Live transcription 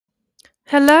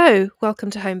Hello, welcome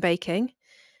to Home Baking.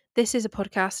 This is a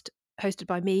podcast hosted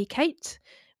by me, Kate,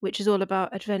 which is all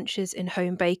about adventures in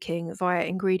home baking via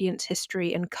ingredients,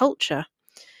 history, and culture.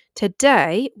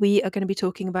 Today, we are going to be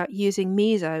talking about using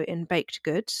miso in baked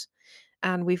goods,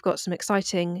 and we've got some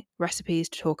exciting recipes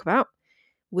to talk about.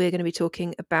 We're going to be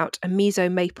talking about a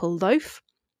miso maple loaf.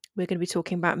 We're going to be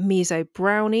talking about miso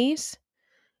brownies.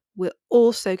 We're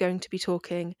also going to be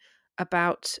talking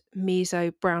about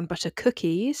miso brown butter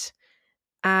cookies.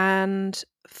 And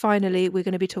finally, we're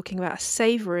going to be talking about a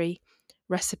savoury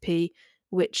recipe,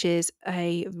 which is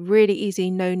a really easy,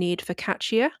 no need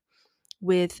focaccia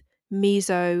with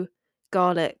miso,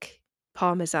 garlic,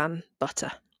 parmesan,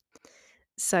 butter.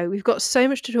 So we've got so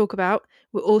much to talk about.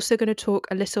 We're also going to talk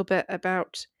a little bit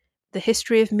about the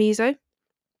history of miso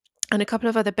and a couple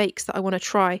of other bakes that I want to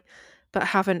try but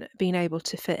haven't been able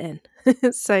to fit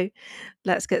in. So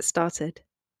let's get started.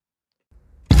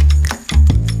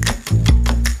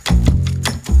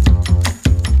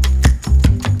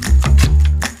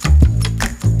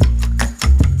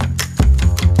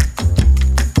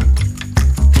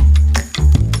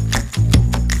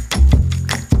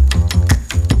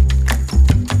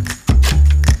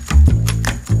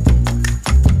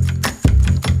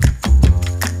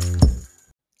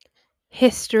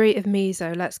 History of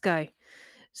miso, let's go.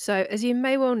 So, as you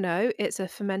may well know, it's a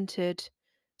fermented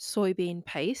soybean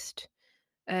paste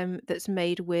that's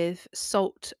made with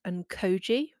salt and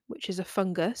koji, which is a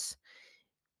fungus.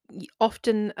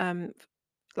 Often,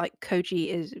 like koji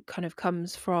is kind of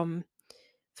comes from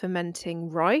fermenting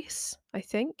rice, I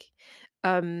think,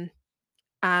 um,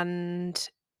 and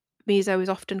miso is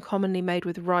often commonly made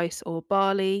with rice or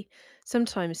barley,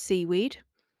 sometimes seaweed.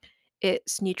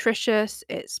 It's nutritious,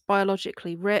 it's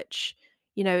biologically rich,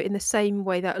 in the same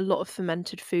way that a lot of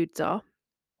fermented foods are.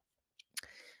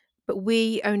 But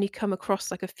we only come across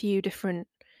like a few different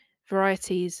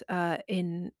varieties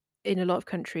in a lot of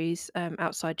countries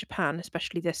outside Japan,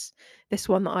 especially this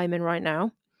one that I'm in right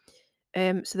now.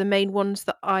 So the main ones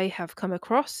that I have come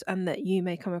across and that you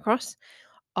may come across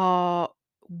are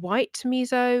white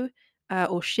miso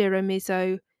or shiro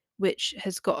miso, which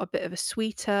has got a bit of a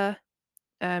sweeter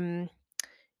um,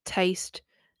 taste.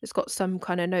 It's got some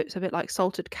kind of notes a bit like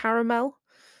salted caramel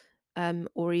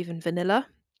or even vanilla.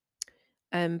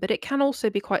 But it can also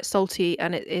be quite salty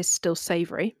and it is still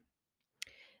savoury.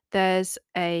 There's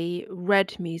a red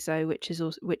miso, which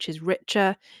is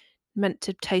richer, meant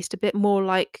to taste a bit more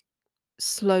like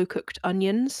slow cooked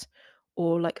onions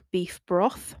or like beef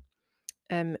broth,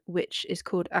 which is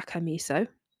called akamiso.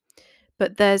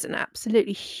 But there's an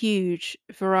absolutely huge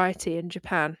variety in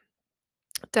Japan,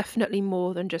 definitely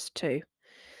more than just two.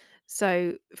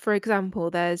 So, for example,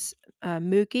 there's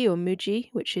mugi or muji,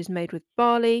 which is made with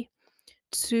barley,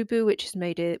 tsubu, which is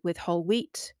made with whole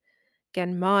wheat,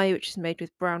 genmai, which is made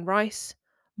with brown rice,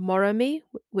 moromi,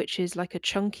 which is like a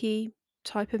chunky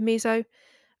type of miso,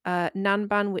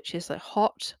 nanban, which is like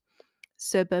hot,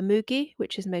 sobamugi,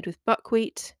 which is made with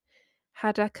buckwheat,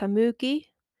 hadakamugi,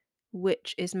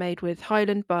 which is made with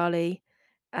highland barley,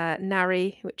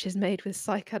 nari, which is made with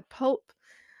cycad pulp,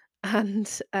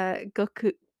 and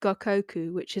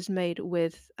gokoku, which is made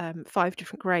with five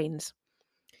different grains.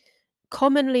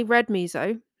 Commonly, red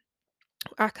miso,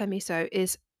 aka miso,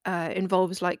 is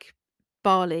involves like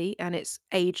barley and it's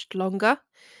aged longer.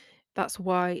 That's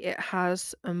why it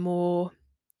has a more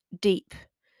deep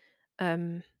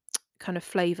um, kind of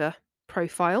flavor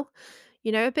profile.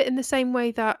 A bit in the same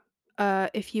way that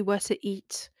if you were to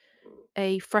eat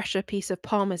a fresher piece of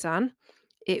parmesan,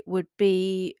 it would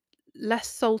be less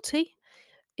salty.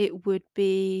 It would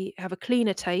be have a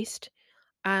cleaner taste,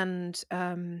 and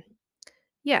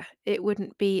yeah, it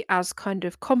wouldn't be as kind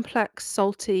of complex,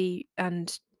 salty,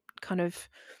 and kind of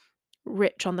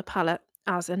rich on the palate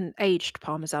as an aged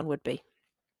parmesan would be.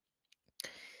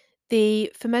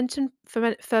 The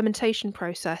fermentation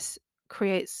process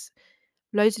creates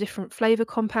loads of different flavor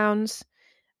compounds,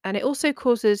 and it also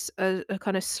causes a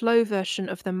kind of slow version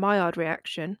of the Maillard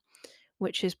reaction,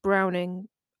 which is browning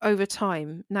over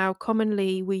time. Now,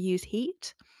 commonly we use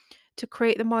heat to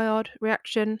create the Maillard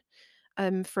reaction.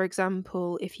 For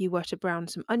example, if you were to brown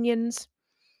some onions,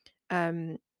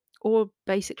 um, or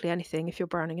basically anything if you're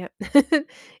browning it.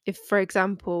 If, for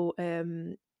example,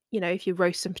 if you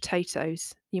roast some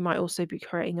potatoes, you might also be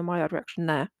creating a Maillard reaction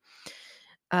there.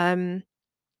 Um,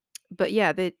 but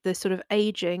yeah, the sort of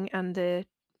aging and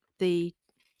the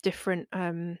different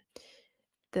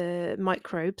the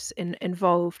microbes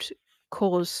involved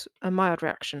cause a Maillard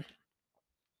reaction.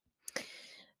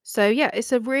 So yeah,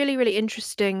 it's a really really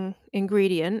interesting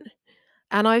ingredient,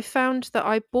 and I found that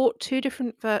I bought two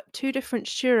different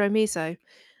shiro miso.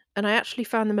 and I actually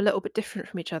found them a little bit different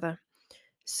from each other.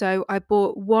 So I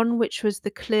bought one which was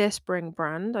the Clear Spring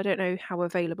brand. I don't know how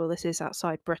available this is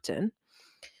outside Britain,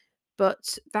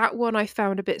 but that one I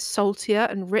found a bit saltier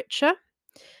and richer.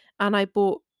 And I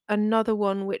bought another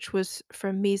one which was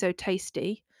from Miso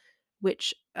Tasty,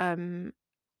 which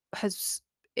has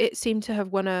it seemed to have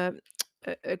won a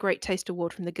great taste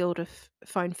award from the Guild of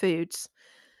Fine Foods.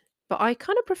 But I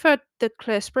kind of preferred the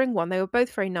Clear Spring one. They were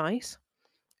both very nice.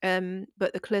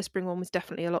 But the Clear Spring one was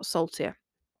definitely a lot saltier.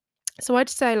 So I'd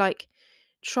say like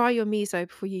try your miso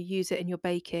before you use it in your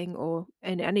baking or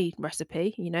in any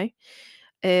recipe,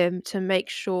 to make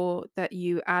sure that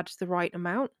you add the right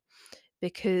amount.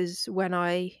 Because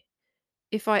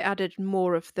if I added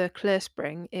more of the Clear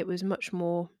Spring, it was much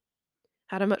more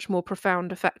had a much more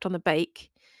profound effect on the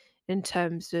bake in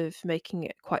terms of making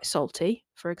it quite salty,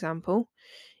 for example.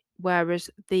 Whereas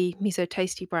the Miso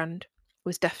Tasty brand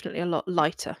was definitely a lot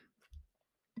lighter.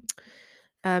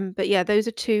 But yeah, those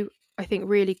are two, I think,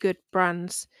 really good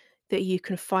brands that you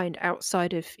can find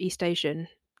outside of East Asian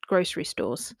grocery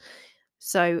stores.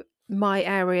 So my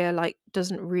area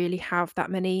doesn't really have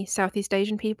that many Southeast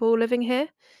Asian people living here.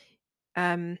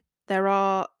 Um, there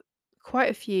are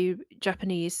quite a few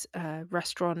Japanese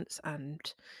restaurants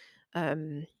and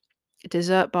um,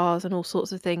 dessert bars and all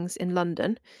sorts of things in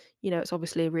London. It's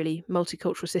obviously a really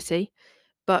multicultural city,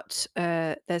 but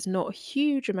there's not a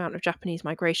huge amount of Japanese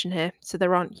migration here, so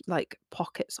there aren't like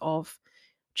pockets of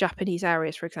Japanese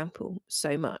areas, for example,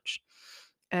 so much.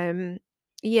 Um,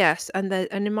 yes, and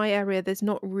in my area, there's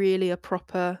not really a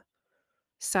proper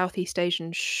Southeast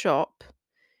Asian shop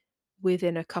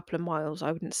within a couple of miles.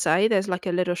 I wouldn't say there's like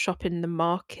a little shop in the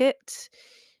market,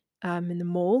 in the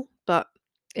mall, but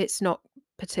it's not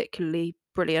particularly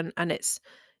brilliant, and it's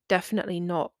definitely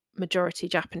not majority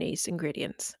Japanese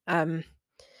ingredients.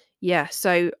 Yeah,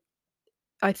 so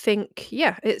I think,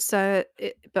 yeah,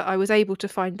 but I was able to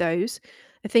find those.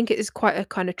 I think it is quite a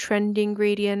kind of trendy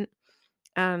ingredient,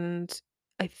 and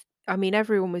I mean,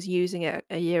 everyone was using it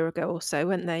a year ago or so,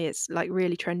 weren't they? It's like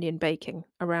really trendy in baking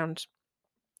around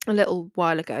a little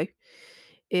while ago.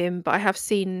 But I have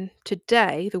seen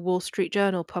today the Wall Street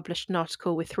Journal published an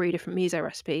article with three different miso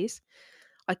recipes.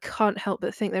 I can't help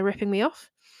but think they're ripping me off.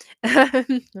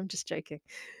 I'm just joking.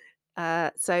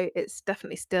 So it's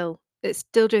still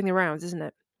doing the rounds, isn't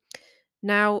it?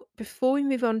 Now, before we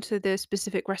move on to the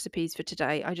specific recipes for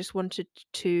today, I just wanted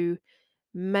to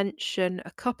mention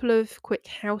a couple of quick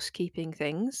housekeeping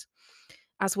things,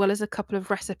 as well as a couple of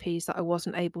recipes that I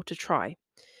wasn't able to try.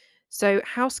 So,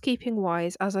 housekeeping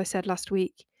wise, as I said last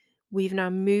week, we've now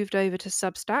moved over to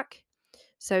Substack.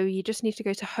 So, you just need to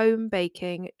go to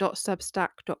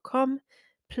homebaking.substack.com.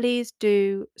 Please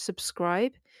do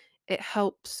subscribe. It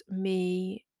helps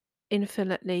me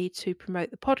infinitely to promote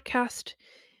the podcast.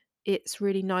 It's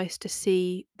really nice to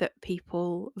see that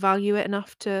people value it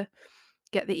enough to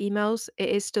get the emails. It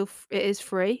is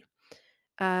free.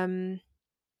 Um,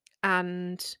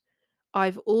 and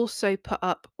I've also put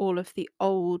up all of the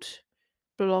old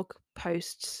blog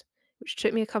posts, which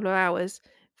took me a couple of hours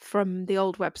from the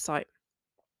old website.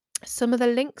 Some of the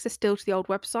links are still to the old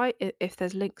website if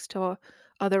there's links to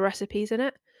other recipes in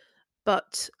it,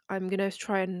 but I'm going to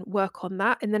try and work on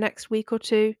that in the next week or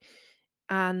two.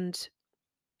 And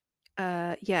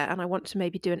yeah, and I want to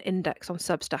maybe do an index on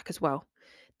Substack as well.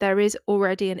 There is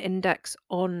already an index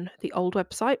on the old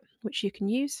website which you can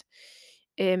use.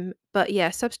 But yeah,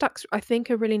 Substack's I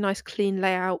think a really nice clean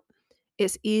layout.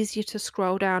 It's easier to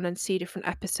scroll down and see different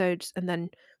episodes and then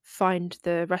find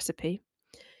the recipe.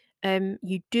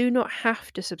 You do not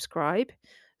have to subscribe.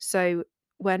 So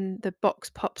when the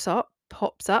box pops up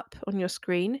on your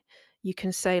screen, you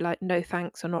can say like no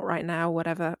thanks or not right now,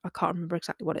 whatever. I can't remember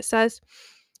exactly what it says.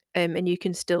 And you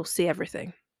can still see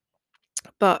everything.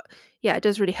 But yeah, it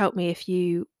does really help me if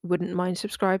you wouldn't mind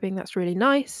subscribing. That's really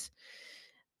nice.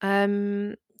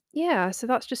 Um, yeah, so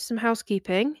that's just some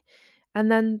housekeeping.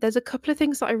 And then there's a couple of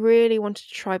things that I really wanted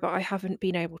to try, but I haven't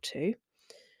been able to.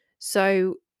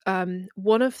 So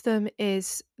one of them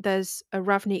is there's a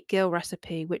Ravneet Gill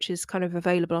recipe, which is kind of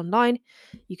available online.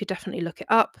 You could definitely look it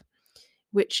up,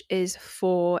 which is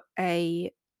for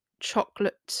a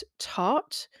chocolate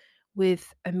tart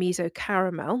with a miso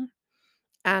caramel.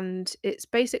 And it's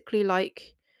basically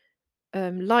like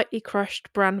lightly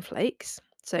crushed bran flakes,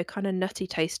 so kind of nutty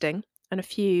tasting, and a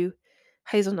few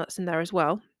hazelnuts in there as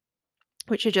well,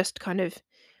 which are just kind of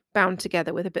bound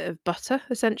together with a bit of butter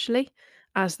essentially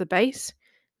as the base.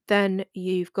 Then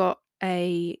you've got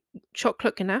a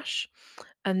chocolate ganache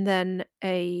and then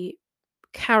a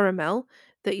caramel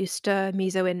that you stir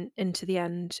miso into the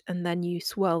end, and then you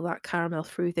swirl that caramel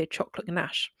through the chocolate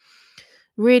ganache.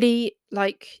 Really,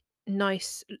 like,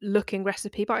 nice looking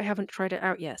recipe, but I haven't tried it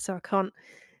out yet, so I can't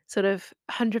sort of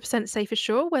 100% say for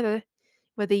sure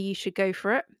whether you should go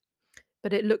for it,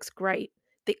 but it looks great.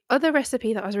 The other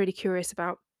recipe that I was really curious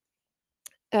about,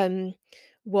 um,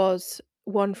 was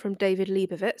one from David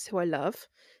Leibovitz, who I love.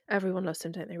 Everyone loves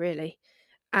him, don't they, really?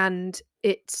 And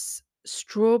it's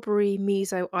strawberry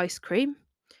miso ice cream.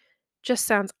 Just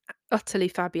sounds utterly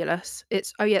fabulous.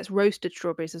 It's oh, yeah, it's roasted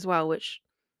strawberries as well, which,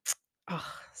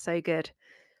 oh, so good.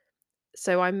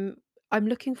 So I'm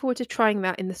looking forward to trying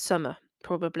that in the summer,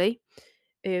 probably,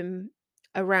 um,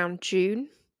 around June,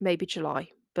 maybe July,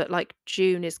 but, like,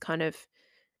 June is kind of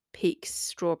peak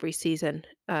strawberry season,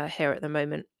 here at the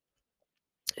moment.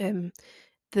 Um,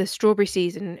 the strawberry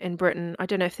season in Britain, I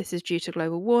don't know if this is due to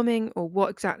global warming or what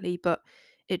exactly, but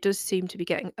it does seem to be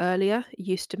getting earlier. It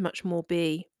used to much more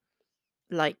be,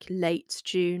 like, late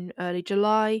June, early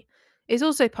July. It's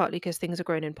also partly because things are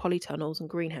grown in polytunnels and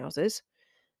greenhouses.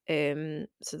 So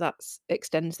that's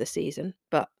extends the season.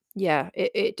 But yeah,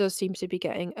 it does seem to be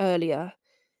getting earlier.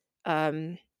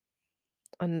 Um,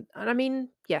 and I mean,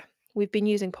 yeah, we've been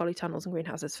using polytunnels and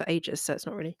greenhouses for ages, so that's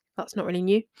not really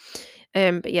new.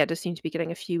 But yeah, it does seem to be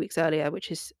getting a few weeks earlier,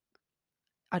 which is,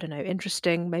 I don't know,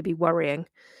 interesting, maybe worrying.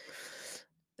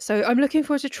 So I'm looking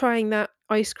forward to trying that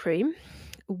ice cream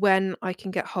when I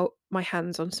can get my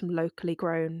hands on some locally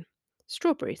grown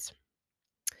strawberries.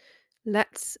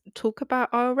 Let's talk about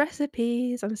our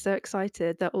recipes. I'm so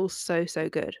excited. They're all so, so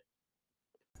good.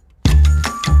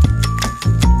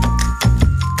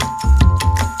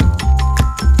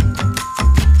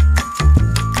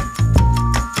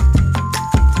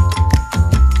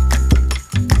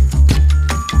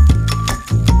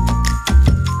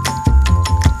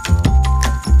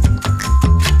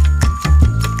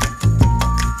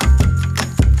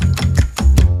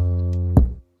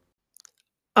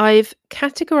 I've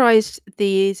categorized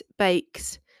these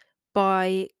bakes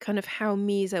by kind of how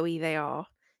miso-y they are,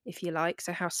 if you like.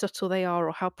 So how subtle they are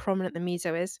or how prominent the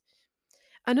miso is,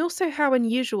 and also how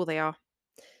unusual they are.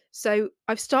 So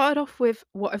I've started off with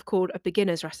what I've called a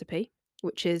beginner's recipe,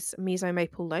 which is miso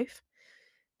maple loaf.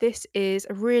 This is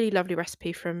a really lovely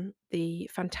recipe from the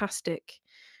fantastic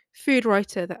food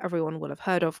writer that everyone will have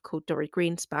heard of called Dory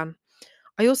Greenspan.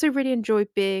 I also really enjoy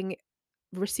being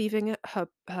receiving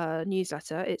her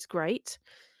newsletter. It's great.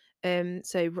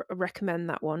 So recommend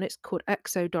that one. It's called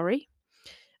Exo Dory,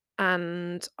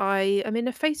 and I am in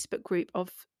a Facebook group of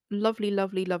lovely,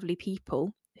 lovely, lovely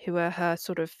people who are her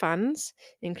sort of fans,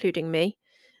 including me.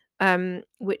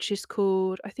 Which is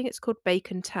called, I think it's called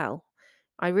Bake and Tell.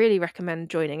 I really recommend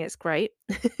joining. It's great.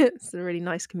 It's a really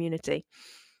nice community.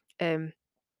 Um,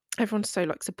 everyone's so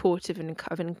like supportive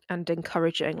and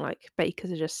encouraging. Like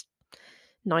bakers are just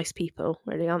nice people,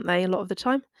 really, aren't they? A lot of the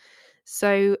time.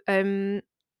 So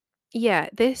yeah,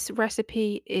 this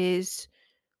recipe is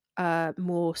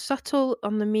more subtle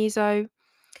on the miso.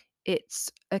 It's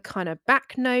a kind of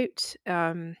back note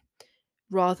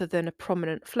rather than a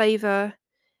prominent flavor,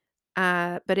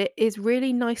 but it is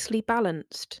really nicely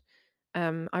balanced.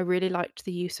 I really liked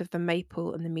the use of the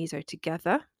maple and the miso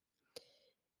together.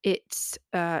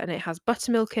 And it has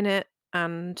buttermilk in it,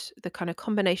 and the kind of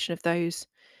combination of those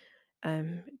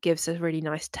gives a really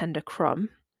nice tender crumb.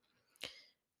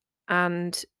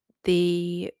 And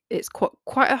it's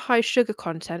quite a high sugar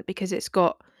content because it's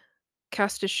got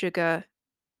caster sugar,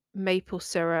 maple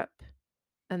syrup,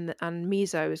 and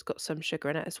miso has got some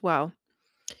sugar in it as well.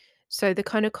 So the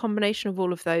kind of combination of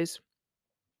all of those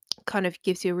kind of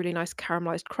gives you a really nice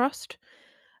caramelized crust,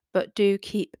 but do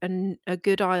keep a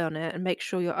good eye on it and make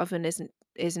sure your oven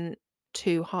isn't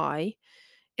too high.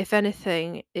 If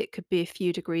anything, it could be a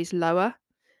few degrees lower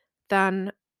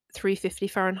than 350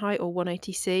 Fahrenheit or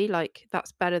 180 C. Like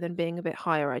that's better than being a bit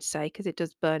higher, I'd say, because it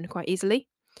does burn quite easily.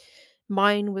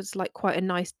 Mine was like quite a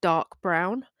nice dark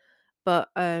brown, but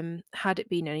had it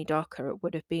been any darker, it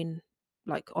would have been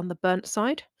like on the burnt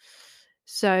side.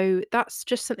 So that's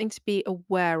just something to be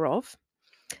aware of.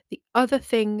 The other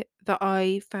thing that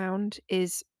I found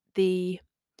is the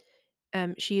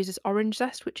she uses orange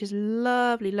zest, which is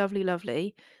lovely, lovely,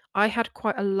 lovely. I had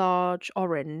quite a large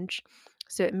orange,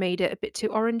 so it made it a bit too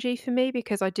orangey for me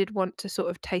because I did want to sort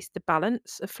of taste the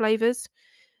balance of flavors.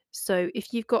 So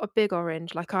if you've got a big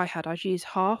orange like I had, I'd use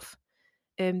half,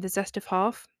 the zest of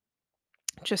half,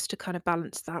 just to kind of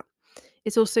balance that.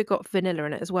 It's also got vanilla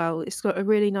in it as well. It's got a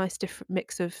really nice different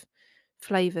mix of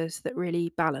flavors that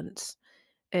really balance.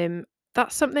 Um,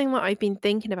 that's something that I've been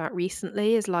thinking about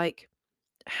recently is like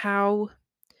how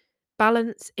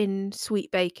balance in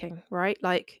sweet baking, right?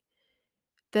 Like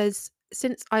I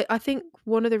think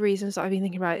one of the reasons that I've been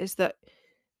thinking about is that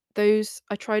those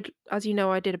I tried, as you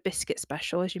know, I did a biscuit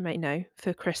special, as you may know,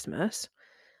 for Christmas,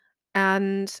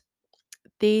 and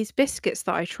these biscuits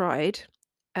that I tried,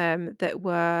 that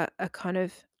were a kind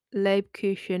of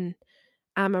Leibkuchen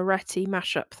amaretti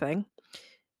mashup thing.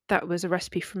 That was a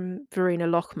recipe from Verena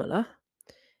Lochmuller.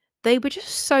 They were just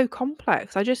so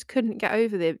complex. I just couldn't get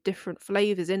over the different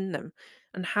flavors in them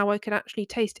and how I could actually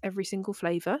taste every single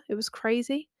flavor. It was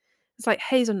crazy. It's like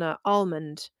hazelnut,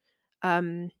 almond,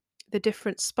 um, the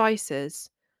different spices.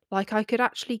 Like I could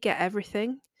actually get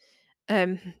everything.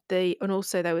 And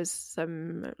also there was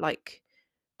some like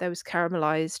there was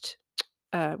caramelized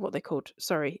what they called,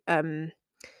 sorry,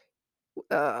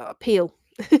 peel.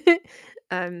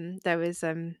 There was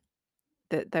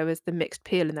there was the mixed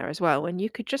peel in there as well, and you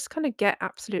could just kind of get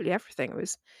absolutely everything. It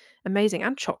was amazing,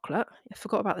 and chocolate. I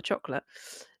forgot about the chocolate.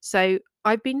 So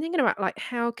I've been thinking about like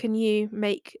how can you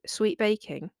make sweet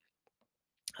baking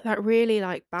that really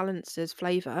like balances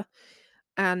flavor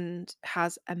and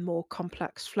has a more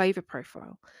complex flavor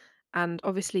profile. And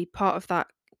obviously, part of that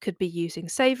could be using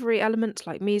savory elements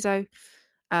like miso,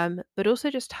 but also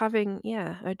just having,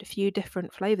 yeah, a few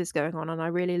different flavors going on. And I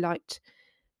really liked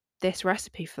this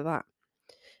recipe for that.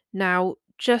 Now,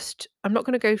 just I'm not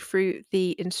going to go through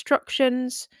the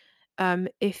instructions.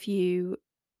 If you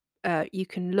you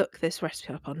can look this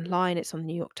recipe up online, it's on the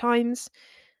New York Times.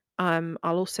 I'll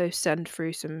also send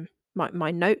through some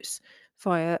my notes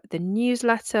via the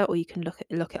newsletter, or you can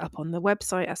look it up on the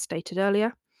website as stated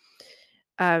earlier.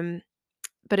 Um,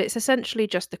 but it's essentially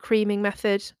just the creaming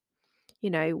method,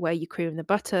 where you cream the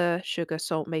butter, sugar,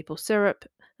 salt, maple syrup,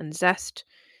 and zest.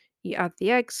 You add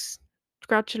the eggs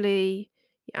gradually,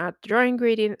 you add the dry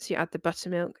ingredients, you add the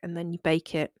buttermilk, and then you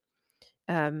bake it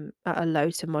at a low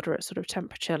to moderate sort of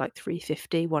temperature, like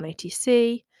 350, 180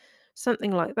 C,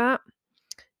 something like that,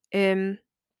 um,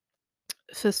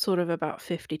 for sort of about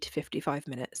 50 to 55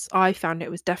 minutes. I found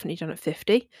it was definitely done at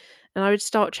 50, and I would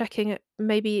start checking it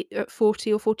maybe at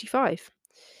 40 or 45.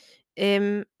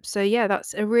 So yeah,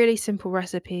 that's a really simple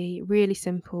recipe, really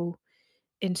simple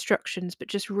instructions, but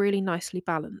just really nicely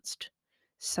balanced.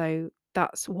 So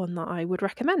that's one that I would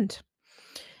recommend.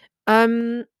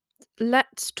 Um,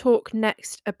 let's talk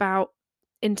next about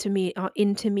intermediate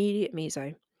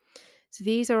miso. So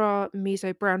these are our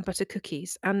miso brown butter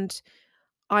cookies, and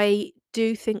I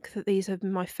do think that these are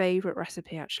my favorite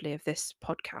recipe actually of this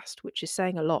podcast, which is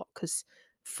saying a lot because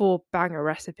 4 banger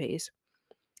recipes.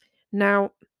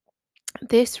 Now,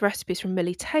 this recipe is from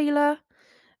Millie Taylor,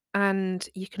 and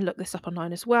you can look this up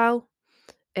online as well.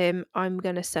 I'm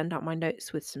going to send out my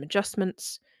notes with some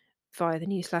adjustments via the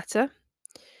newsletter.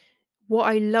 What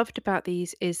I loved about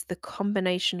these is the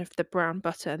combination of the brown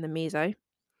butter and the miso.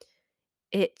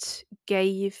 It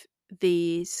gave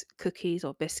these cookies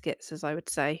or biscuits, as I would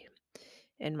say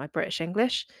in my British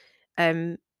English,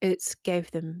 it's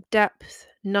gave them depth,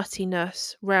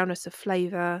 nuttiness, roundness of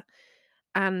flavour,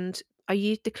 and I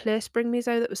used the clear spring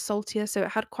miso that was saltier, so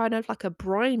it had kind of like a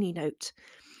briny note,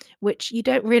 which you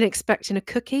don't really expect in a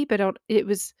cookie, but it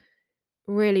was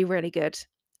really, really good.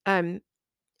 Um,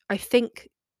 I think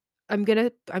I'm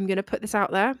gonna put this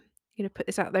out there. I'm gonna put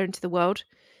this out there into the world.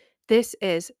 This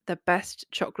is the best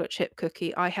chocolate chip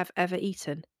cookie I have ever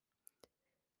eaten.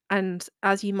 And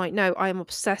as you might know, I am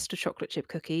obsessed with chocolate chip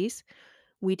cookies.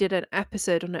 We did an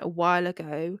episode on it a while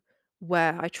ago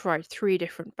where I tried 3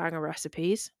 different banger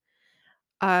recipes.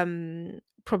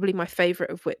 Probably my favorite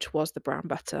of which was the brown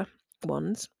butter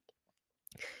ones.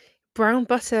 Brown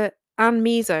butter and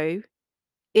miso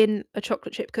in a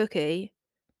chocolate chip cookie,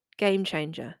 game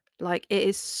changer. Like it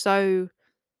is so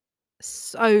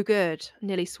good.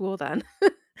 Nearly swore then.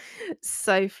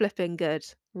 So flipping good.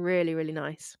 Really, really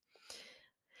nice.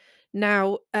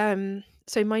 Now,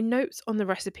 so my notes on the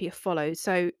recipe are follows.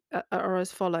 So are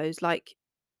as follows. Like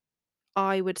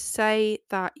I would say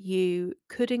that you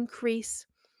could increase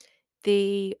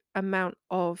the amount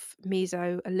of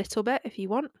miso a little bit if you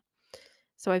want.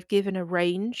 So I've given a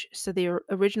range. So the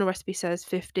original recipe says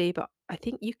 50, but I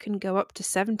think you can go up to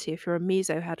 70 if you're a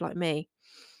miso head like me.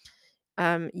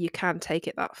 You can take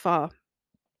it that far.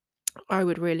 I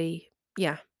would really,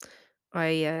 yeah,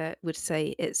 I would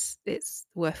say it's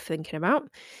worth thinking about.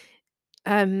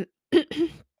 Um,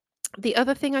 the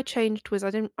other thing I changed was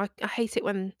I hate it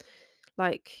when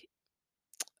like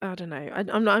I don't know.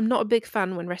 I'm not a big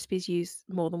fan when recipes use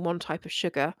more than one type of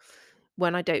sugar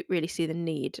when I don't really see the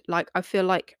need. Like I feel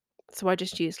like so I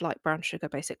just used light brown sugar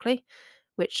basically,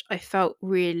 which I felt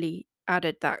really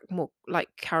added that more like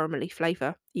caramelly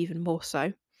flavor even more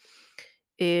so.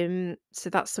 So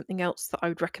that's something else that I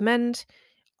would recommend.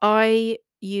 I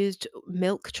used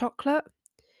milk chocolate.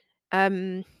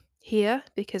 Um here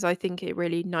because I think it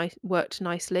really worked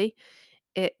nicely.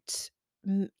 It,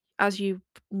 m as you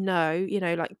know,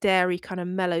 like dairy kind of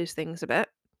mellows things a bit,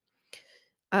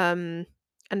 um,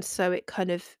 and so it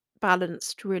kind of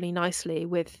balanced really nicely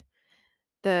with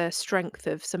the strength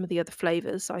of some of the other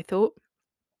flavors, I thought.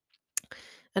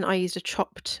 And I used a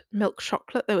chopped milk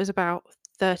chocolate that was about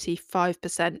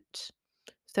 35%,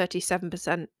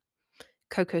 37%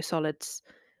 cocoa solids.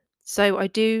 So I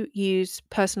do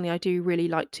really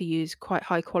like to use quite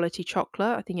high quality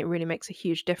chocolate. I think it really makes a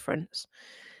huge difference.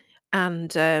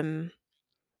 And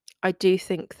I do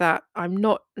think that I'm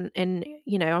not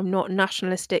I'm not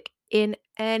nationalistic in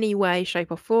any way,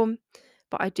 shape, or form,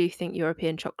 but I do think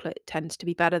European chocolate tends to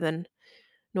be better than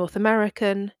North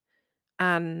American.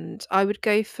 And I would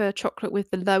go for chocolate with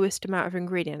the lowest amount of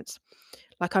ingredients.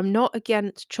 Like, I'm not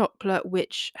against chocolate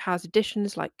which has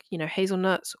additions like,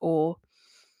 hazelnuts or,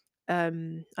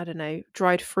 I don't know,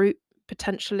 dried fruit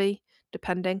potentially,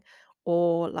 depending,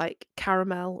 or like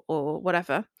caramel or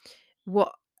whatever.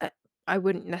 What uh, I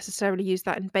wouldn't necessarily use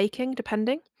that in baking,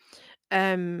 depending,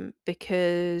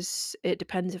 because it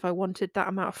depends if I wanted that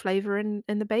amount of flavor in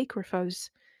the bake or if I was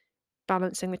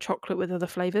balancing the chocolate with other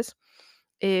flavors.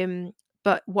 Um,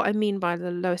 but what I mean by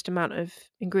the lowest amount of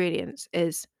ingredients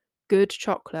is good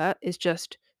chocolate is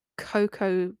just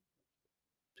cocoa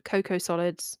cocoa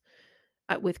solids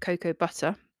with cocoa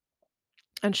butter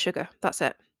and sugar. That's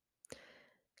it.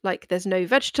 Like there's no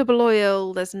vegetable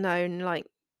oil, there's no like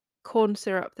corn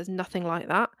syrup, there's nothing like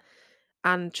that.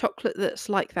 And chocolate that's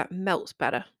like that melts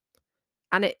better.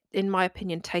 And it, in my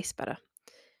opinion, tastes better.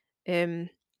 Um,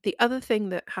 the other thing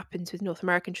that happens with North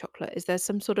American chocolate is there's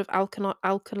some sort of I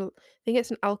think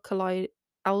it's an I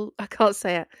can't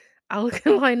say it,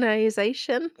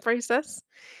 alkalinization process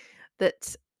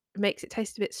that makes it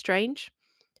taste a bit strange.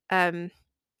 Um,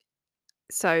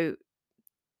 so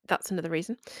that's another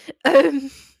reason. Um,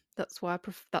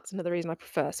 that's another reason I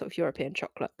prefer sort of European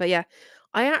chocolate. But yeah,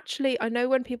 I know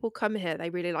when people come here, they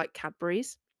really like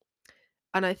Cadbury's.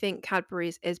 And I think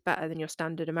Cadbury's is better than your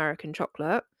standard American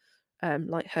chocolate,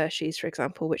 like Hershey's, for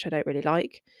example, which I don't really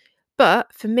like.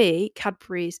 But for me,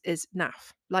 Cadbury's is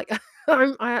naff. Like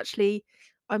I'm I actually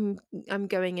I'm I'm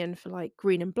going in for like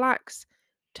green and blacks,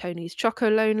 Tony's Choco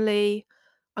Lonely.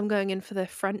 I'm going in for the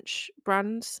French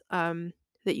brands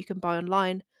that you can buy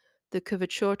online, the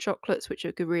couverture chocolates, which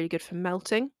are really good for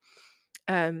melting.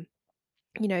 Um,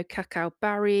 Cacao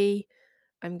Barry.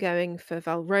 I'm going for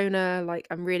Valrhona. Like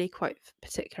I'm really quite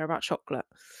particular about chocolate.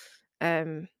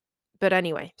 Um, but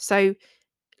anyway, so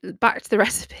back to the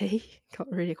recipe.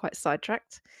 Got really quite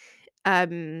sidetracked.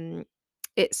 Um,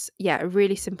 it's a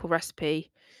really simple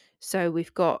recipe. So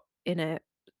we've got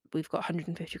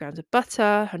 150 grams of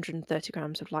butter, 130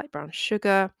 grams of light brown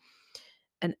sugar,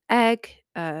 an egg,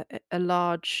 a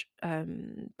large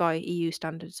by EU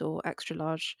standards or extra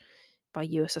large by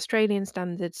US Australian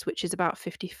standards, which is about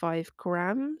 55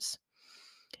 grams,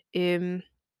 um,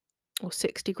 or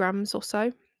 60 grams or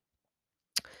so.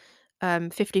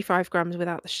 55 grams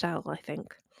without the shell, I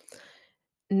think.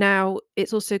 Now,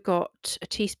 it's also got a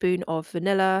teaspoon of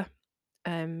vanilla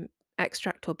um,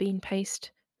 extract or bean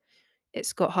paste.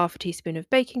 It's got half a teaspoon of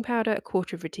baking powder, a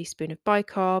quarter of a teaspoon of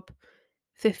bicarb,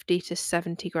 50 to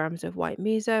 70 grams of white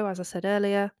miso, as I said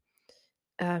earlier.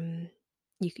 Um,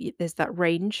 there's that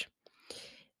range.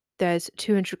 There's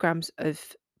 200 grams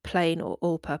of plain or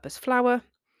all-purpose flour,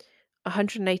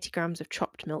 180 grams of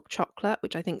chopped milk chocolate,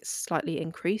 which I think is slightly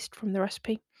increased from the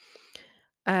recipe,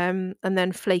 and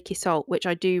then flaky salt, which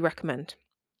I do recommend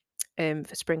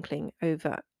for sprinkling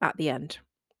over at the end.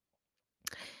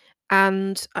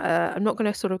 And I'm not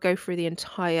going to sort of go through the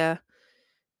entire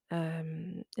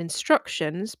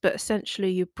instructions, but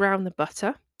essentially you brown the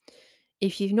butter.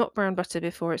 If you've not browned butter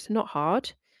before, it's not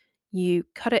hard. You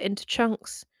cut it into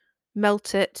chunks,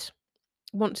 melt it.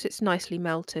 Once it's nicely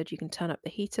melted, you can turn up the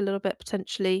heat a little bit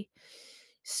potentially,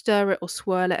 stir it or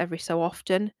swirl it every so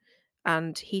often,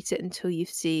 and heat it until you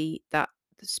see that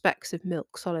the specks of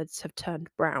milk solids have turned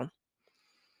brown.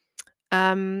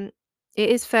 Um, it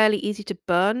is fairly easy to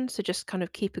burn, so just kind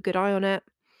of keep a good eye on it.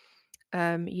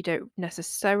 You don't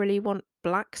necessarily want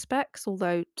black specks,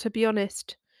 although to be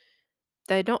honest,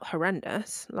 they're not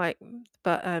horrendous.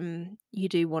 But you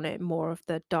do want it more of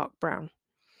the dark brown.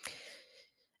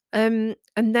 And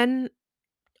then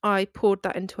I poured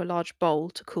that into a large bowl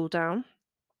to cool down.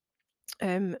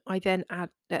 You then add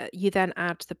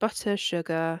the butter,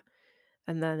 sugar,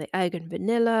 and then the egg and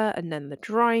vanilla, and then the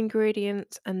dry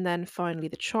ingredients, and then finally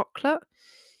the chocolate.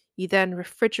 You then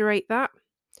refrigerate that.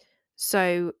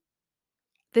 So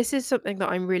this is something that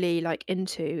I'm really like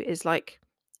into is like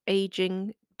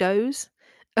aging doughs.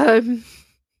 Um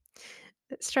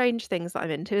It's strange things that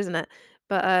I'm into, isn't it?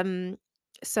 But,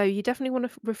 so you definitely wanna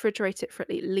refrigerate it for at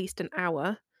least an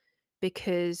hour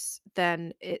because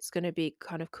then it's gonna be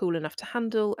kind of cool enough to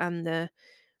handle and the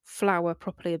flour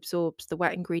properly absorbs the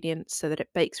wet ingredients so that it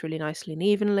bakes really nicely and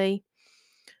evenly.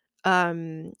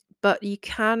 Um, but you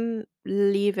can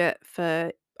leave it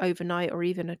for overnight or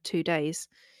even 2 days,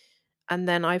 and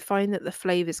then I find that the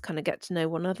flavors kinda get to know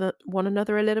one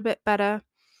another a little bit better.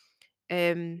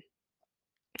 Um,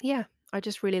 yeah, I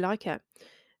just really like it.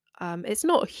 It's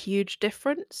not a huge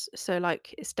difference, so,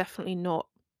 like, it's definitely not,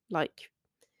 like,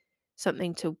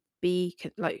 something to be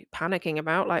like, panicking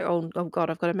about, like, "Oh god,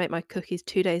 I've gotta make my cookies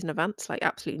 2 days in advance," like,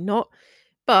 absolutely not.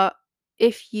 But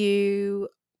if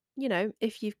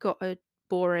if you've got a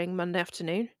boring Monday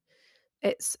afternoon,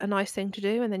 it's a nice thing to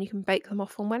do, and then you can bake them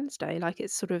off on Wednesday, like,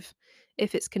 it's sort of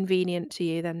if it's convenient to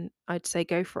you, then I'd say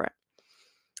go for it.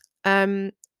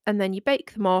 Um, and then you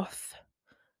bake them off,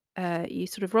 you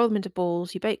sort of roll them into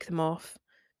balls, you bake them off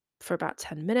for about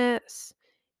 10 minutes.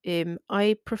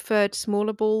 I preferred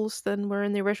smaller balls than were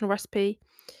in the original recipe.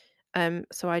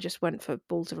 So I just went for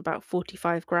balls of about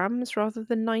 45 grams rather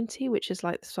than 90, which is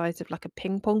like the size of like a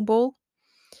ping pong ball.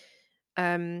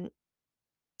 Um,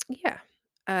 yeah.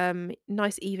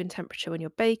 Nice even temperature when you're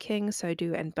baking, so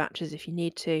do it in batches if you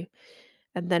need to.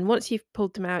 And then once you've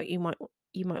pulled them out, you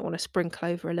might want to sprinkle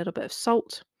over a little bit of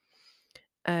salt.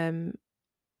 Um,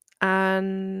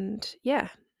 and yeah,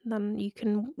 then you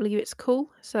can leave it to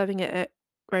cool, serving it at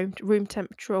room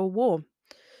temperature or warm.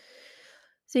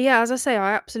 So yeah, as I say,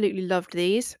 I absolutely loved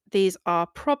these. These are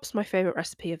props my favorite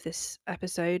recipe of this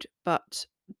episode, but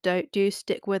do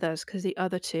stick with us because the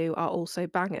other two are also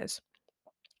bangers.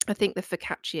 I think the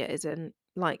focaccia is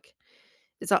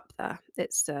up there.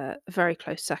 It's a very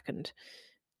close second.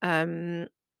 Um,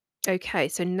 okay,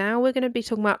 so now we're going to be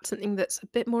talking about something that's a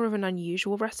bit more of an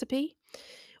unusual recipe,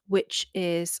 which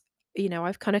is,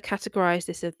 I've kind of categorized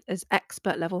this as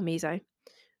expert level miso.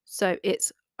 So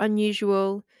it's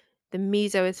unusual. The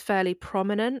miso is fairly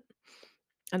prominent,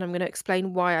 and I'm going to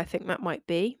explain why I think that might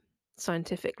be,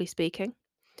 scientifically speaking.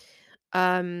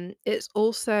 It's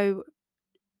also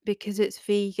because it's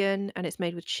vegan and it's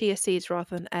made with chia seeds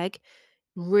rather than egg,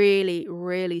 really,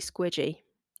 really squidgy.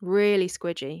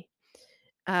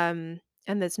 And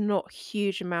there's not a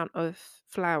huge amount of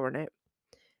flour in it.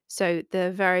 So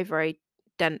they're very, very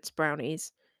dense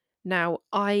brownies. Now,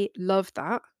 I love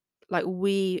that. Like,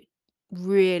 we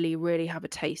really, really have a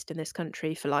taste in this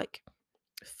country for like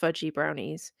fudgy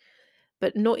brownies,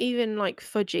 but not even like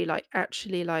fudgy, like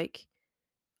actually like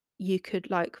you could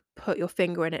like put your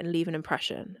finger in it and leave an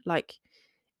impression. Like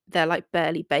they're like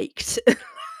barely baked.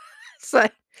 So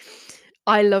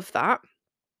I love that.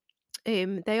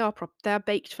 They're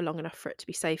baked for long enough for it to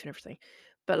be safe and everything.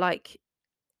 But like,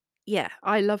 yeah,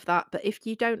 I love that. But if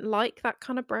you don't like that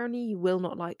kind of brownie, you will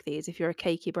not like these if you're a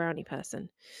cakey brownie person.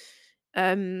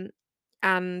 Um,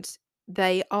 and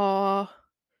they are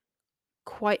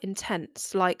quite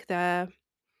intense. Like they're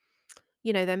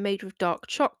made with dark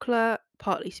chocolate,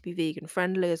 partly to be vegan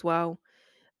friendly as well.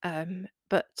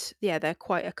 But yeah, they're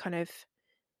quite a kind of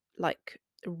like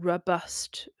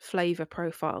robust flavor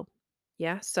profile.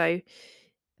 Yeah. So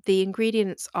the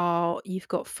ingredients are you've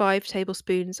got 5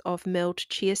 tablespoons of milled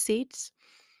chia seeds.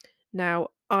 Now,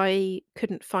 I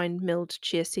couldn't find milled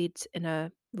chia seeds in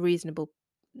a reasonable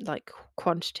like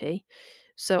quantity.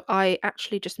 So I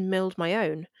actually just milled my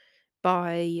own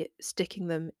by sticking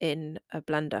them in a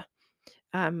blender.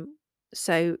 Um,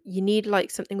 so you need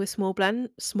like something with small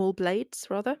blades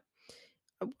rather.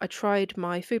 I tried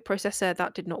my food processor,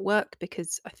 that did not work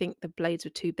because I think the blades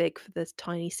were too big for the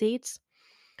tiny seeds.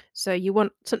 So you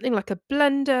want something like a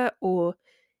blender or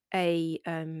a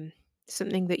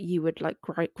something that you would like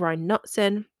grind nuts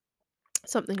in,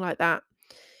 something like that.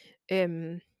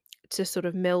 Um, to sort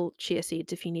of mill chia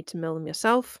seeds if you need to mill them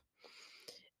yourself.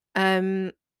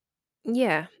 Um,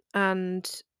 yeah, and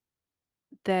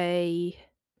they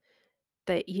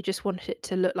you just want it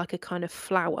to look like a kind of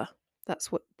flour.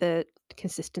 That's what the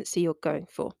consistency you're going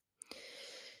for.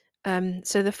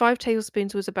 So the 5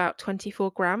 tablespoons was about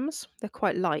 24 grams. They're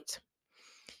quite light,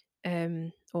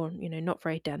 or not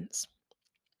very dense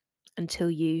until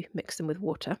you mix them with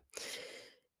water.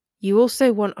 You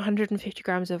also want 150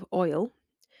 grams of oil.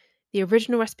 The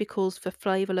original recipe calls for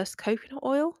flavorless coconut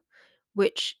oil,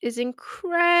 which is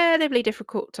incredibly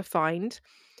difficult to find.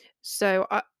 So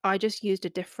I just used a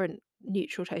different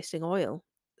neutral tasting oil.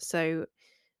 So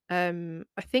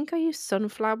I think I used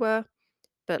sunflower,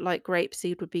 but like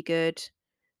grapeseed would be good.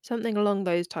 Something along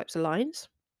those types of lines.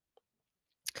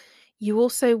 You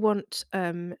also want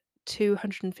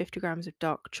 250 grams of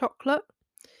dark chocolate.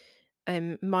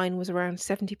 Mine was around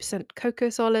 70% cocoa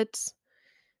solids,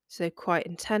 so quite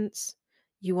intense.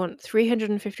 You want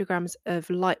 350 grams of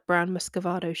light brown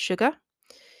muscovado sugar,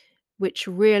 which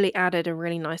really added a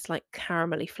really nice, like,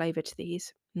 caramelly flavor to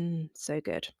these. So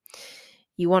good.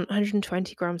 You want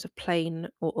 120 grams of plain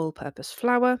or all-purpose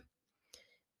flour,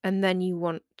 and then you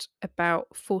want about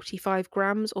 45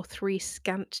 grams or 3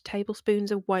 scant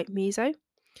tablespoons of white miso.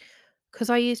 Because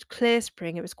I used Clear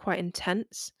Spring, it was quite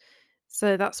intense,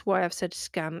 so that's why I've said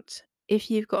scant.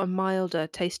 If you've got a milder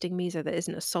tasting miso that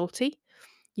isn't as salty,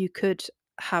 you could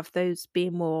have those be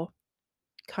more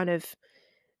kind of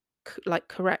like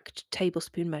correct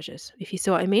tablespoon measures, if you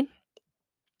see what I mean.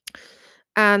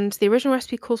 And the original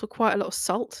recipe calls for quite a lot of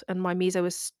salt, and my miso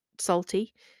was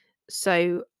salty,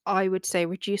 so I would say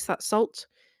reduce that salt,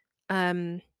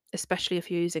 um, especially if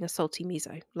you're using a salty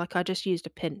miso. Like I just used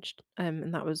a pinch,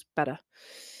 and that was better.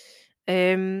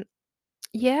 Um,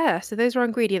 yeah, so those are our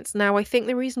ingredients. Now, I think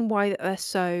the reason why that they're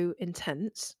so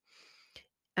intense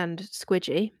and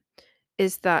squidgy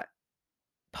is that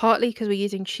partly because we're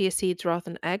using chia seeds rather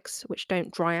than eggs, which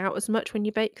don't dry out as much when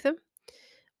you bake them.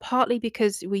 Partly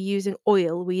because we're using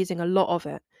oil, we're using a lot of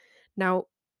it. Now,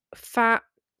 fat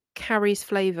carries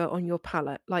flavor on your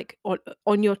palate, like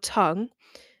on your tongue.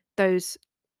 Those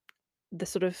the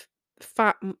sort of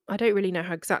fat. I don't really know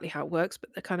how exactly how it works, but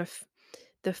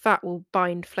the fat will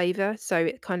bind flavor, so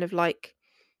it kind of like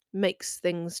makes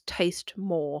things taste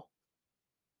more.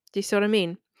 Do you see what I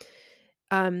mean?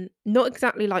 Not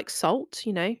exactly like salt,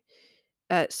 you know.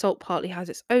 Salt partly has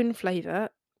its own flavor,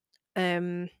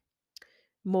 um,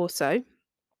 more so.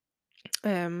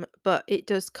 But it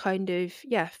does kind of,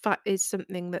 yeah, fat is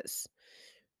something that's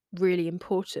really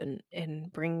important in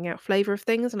bringing out flavor of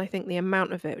things. And I think the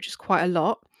amount of it, which is quite a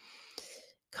lot,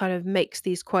 kind of makes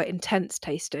these quite intense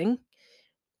tasting.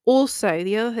 Also,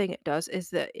 the other thing it does is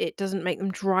that it doesn't make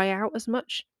them dry out as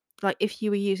much. Like if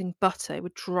you were using butter, it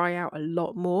would dry out a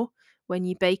lot more when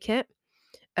you bake it.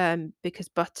 Because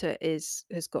butter is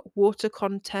has got water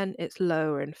content, it's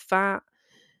lower in fat.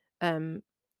 Um,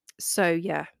 so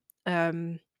yeah.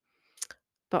 Um,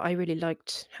 but I really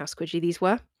liked how squidgy these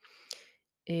were.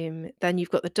 Then you've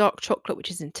got the dark chocolate,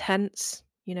 which is intense,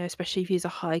 you know, especially if you use a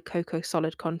high cocoa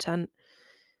solid content.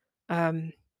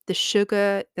 Um, the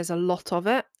sugar, there's a lot of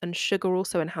it, and sugar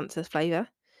also enhances flavor.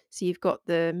 So you've got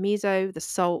the miso, the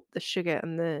salt, the sugar,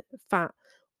 and the fat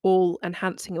all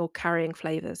enhancing or carrying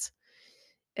flavors.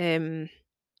 Um,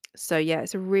 so yeah,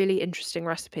 it's a really interesting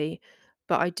recipe,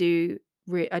 but I did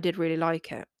really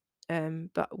like it.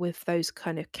 But with those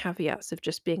kind of caveats of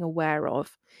just being aware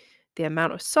of the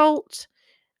amount of salt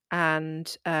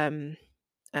and the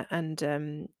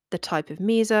type of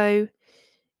miso,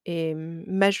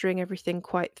 measuring everything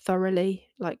quite thoroughly,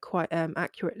 like quite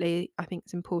accurately. I think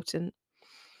it's important.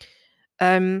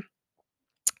 Um,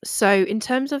 so in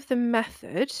terms of the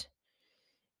method,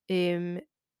 um,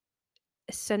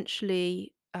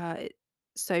 essentially,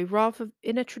 so rather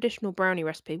in a traditional brownie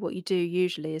recipe, what you do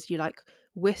usually is you like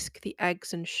whisk the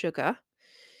eggs and sugar,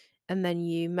 and then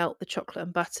you melt the chocolate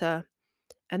and butter,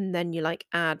 and then you like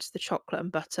add the chocolate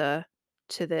and butter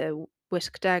to the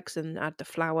whisked eggs and add the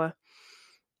flour,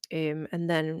 and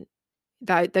then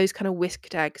those kind of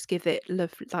whisked eggs give it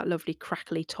that lovely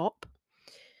crackly top.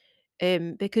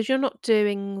 Because you're not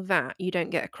doing that, you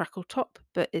don't get a crackle top,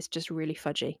 but it's just really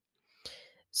fudgy.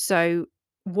 So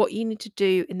what you need to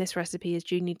do in this recipe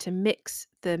is you need to mix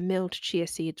the milled chia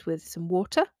seeds with some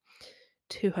water,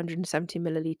 270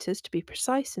 milliliters to be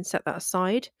precise, and set that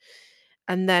aside.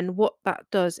 And then what that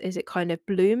does is it kind of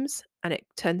blooms and it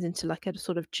turns into like a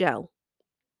sort of gel.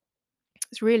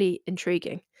 It's really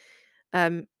intriguing.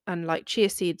 And like chia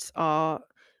seeds are,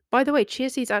 by the way, chia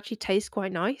seeds actually taste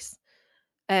quite nice.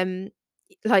 Um,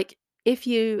 like if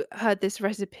you heard this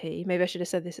recipe, maybe I should have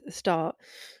said this at the start,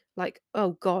 like,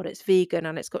 oh God, it's vegan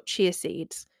and it's got chia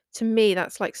seeds. To me,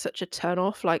 that's like such a turn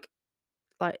off. Like,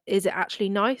 is it actually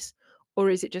nice? Or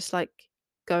is it just like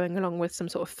going along with some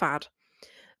sort of fad?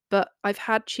 But I've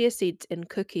had chia seeds in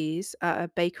cookies at a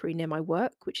bakery near my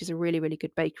work, which is a really, really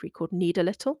good bakery called Need a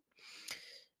Little.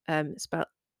 It's about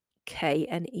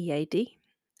Knead,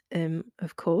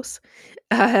 of course.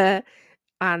 Uh,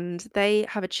 and they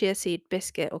have a chia seed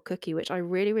biscuit or cookie, which I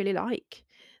really, really like.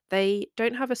 They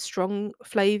don't have a strong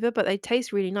flavor, but they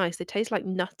taste really nice. They taste like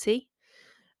nutty,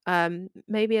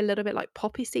 maybe a little bit like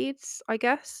poppy seeds, I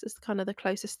guess, is kind of the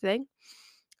closest thing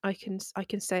I can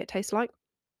say it tastes like.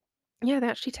 Yeah, they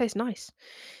actually taste nice.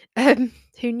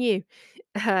 Who knew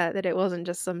that it wasn't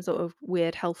just some sort of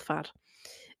weird health fad?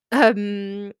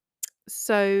 Um,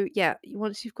 so yeah,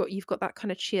 once you've got that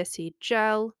kind of chia seed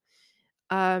gel,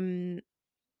 um,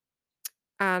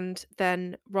 And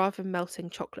then rather than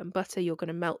melting chocolate and butter, you're going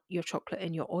to melt your chocolate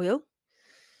in your oil,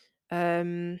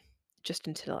 um, just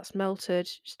until that's melted,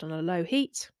 just on a low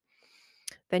heat.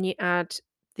 Then you add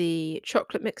the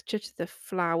chocolate mixture to the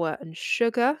flour and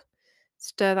sugar,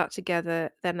 stir that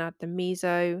together, then add the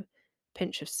miso,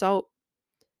 pinch of salt,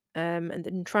 and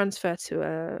then transfer to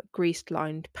a greased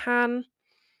lined pan.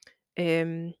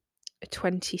 A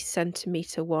 20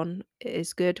 centimeter one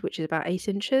is good, which is about 8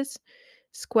 inches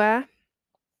square,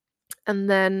 and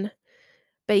then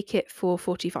bake it for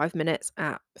 45 minutes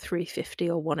at 350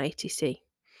 or 180 C.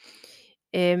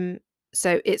 Um,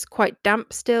 so it's quite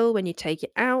damp still when you take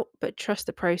it out, but trust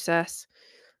the process.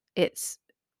 It's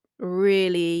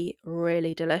really,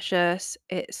 really delicious.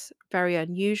 It's very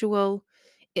unusual.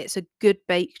 It's a good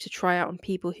bake to try out on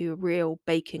people who are real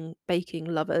baking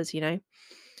lovers,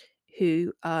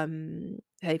 who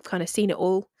have kind of seen it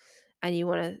all and you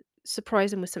want to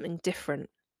surprise them with something different.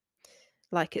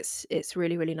 Like it's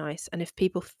really, really nice. And if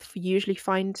people usually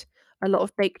find a lot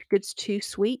of baked goods too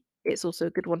sweet, it's also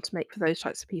a good one to make for those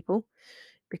types of people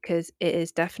because it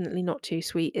is definitely not too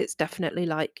sweet. It's definitely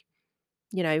like,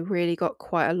 really got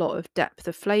quite a lot of depth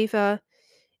of flavor.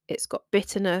 It's got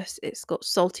bitterness, it's got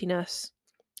saltiness.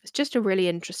 It's just a really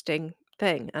interesting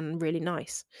thing and really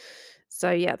nice.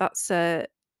 So yeah, it's a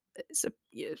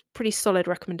pretty solid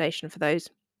recommendation for those.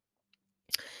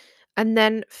 And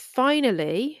then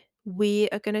finally, we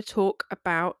are going to talk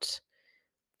about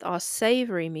our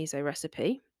savory miso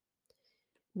recipe,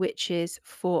 which is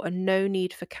for a no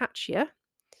need focaccia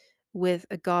with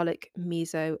a garlic,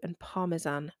 miso, and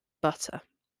parmesan butter.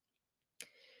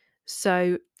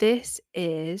 So this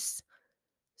is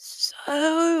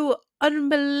so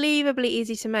unbelievably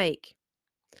easy to make,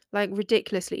 like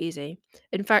ridiculously easy.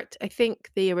 In fact, I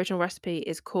think the original recipe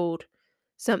is called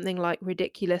something like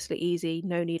ridiculously easy,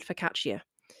 no need focaccia.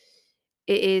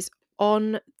 It is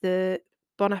on the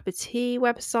Bon Appetit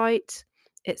website.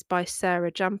 It's by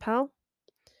Sarah Jampel,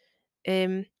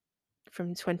 um,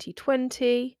 from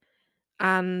 2020,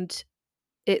 and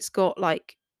it's got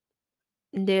like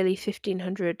nearly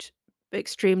 1,500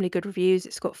 extremely good reviews.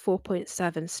 It's got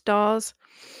 4.7 stars.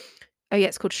 Oh yeah,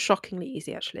 it's called Shockingly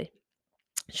Easy, actually.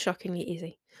 Shockingly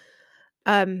easy.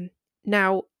 Um,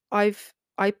 Now I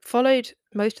followed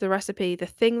most of the recipe. The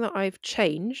thing that I've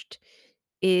changed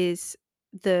is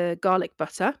the garlic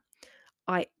butter.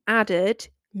 I added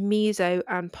miso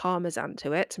and parmesan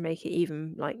to it to make it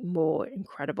even like more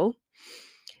incredible.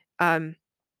 Um,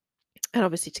 and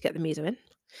obviously to get the miso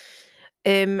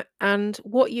in. And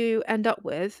what you end up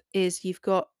with is you've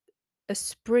got a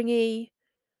springy,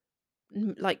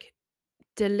 like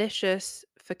delicious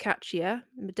focaccia.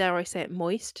 Dare I say it,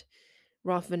 moist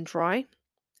rather than dry.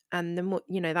 And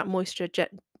that moisture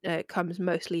comes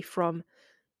mostly from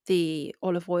the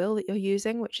olive oil that you're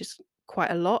using, which is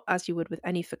quite a lot, as you would with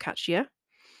any focaccia.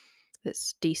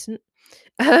 That's decent.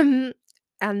 Um,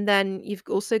 and then you've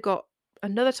also got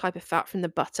another type of fat from the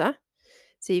butter.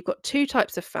 So you've got two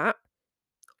types of fat,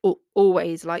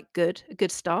 always like a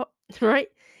good start, right?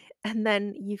 And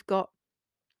then you've got,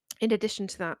 in addition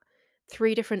to that,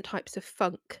 three different types of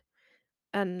funk,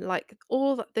 and like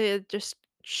all that the just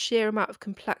sheer amount of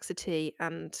complexity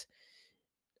and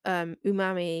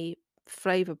umami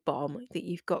flavor bomb that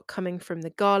you've got coming from the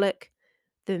garlic,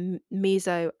 the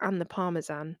miso, and the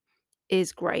parmesan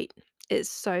is great. It's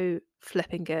so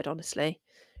flipping good, honestly.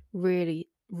 Really,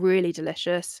 really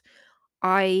delicious.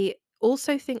 I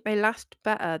also think they last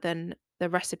better than the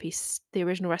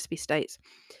original recipe states.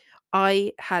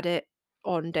 I had it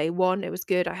on day one, it was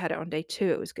good. I had it on day two,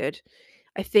 it was good.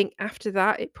 I think after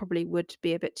that, it probably would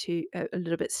be a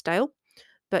little bit stale,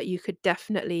 but you could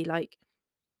definitely like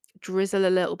drizzle a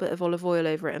little bit of olive oil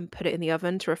over it and put it in the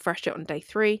oven to refresh it on day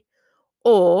three.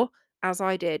 Or, as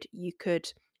I did, you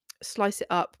could slice it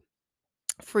up,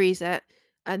 freeze it,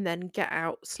 and then get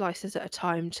out slices at a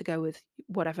time to go with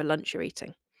whatever lunch you're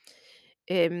eating.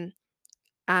 Um,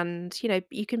 and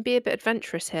you can be a bit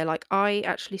adventurous here. Like I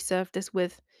actually served this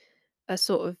with a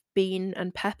sort of bean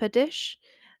and pepper dish,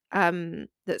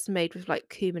 that's made with like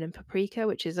cumin and paprika,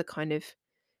 which is a kind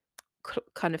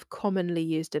of commonly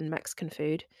used in Mexican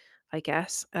food, I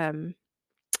guess. But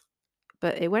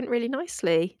it went really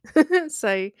nicely.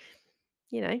 So,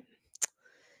 you know,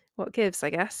 what gives, I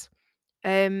guess.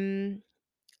 Um,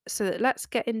 so let's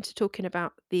get into talking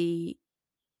about the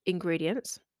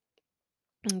ingredients.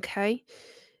 Okay.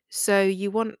 So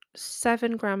you want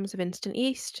 7 grams of instant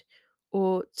yeast,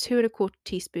 or 2¼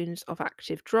 teaspoons of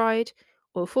active dried,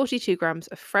 or 42 grams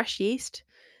of fresh yeast.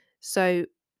 So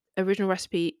original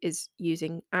recipe is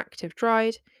using active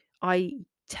dried. I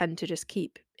tend to just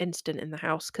keep instant in the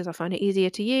house because I find it easier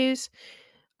to use.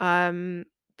 Um,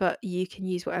 but you can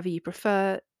use whatever you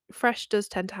prefer. Fresh does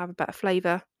tend to have a better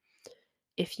flavour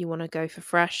if you want to go for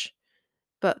fresh,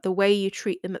 but the way you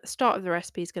treat them at the start of the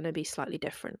recipe is going to be slightly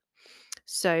different.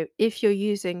 So if you're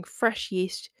using fresh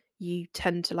yeast, you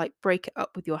tend to like break it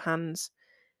up with your hands,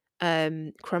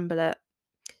 crumble it,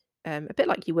 a bit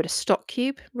like you would a stock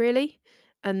cube, really.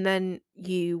 And then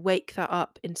you wake that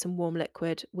up in some warm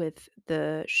liquid with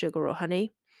the sugar or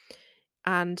honey.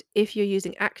 And if you're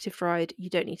using active fried, you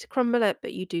don't need to crumble it,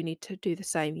 but you do need to do the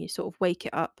same. You sort of wake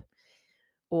it up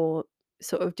or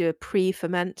sort of do a pre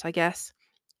ferment, I guess,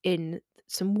 in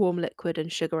some warm liquid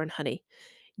and sugar and honey.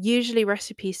 Usually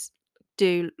recipes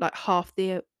do like half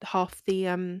the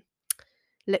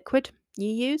liquid you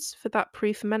use for that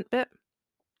pre ferment bit.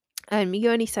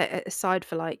 You only set it aside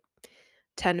for like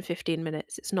 10-15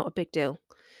 minutes. It's not a big deal.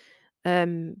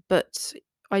 But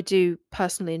I do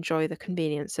personally enjoy the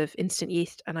convenience of instant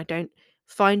yeast, and I don't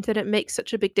find that it makes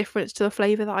such a big difference to the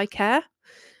flavour that I care.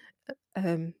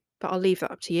 But I'll leave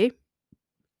that up to you.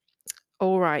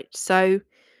 All right. So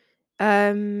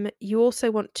you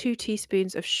also want 2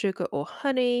 teaspoons of sugar or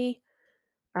honey.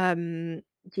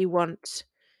 You want.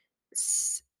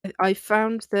 I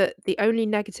found that the only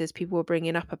negatives people were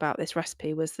bringing up about this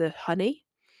recipe was the honey.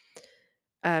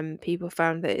 People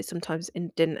found that it sometimes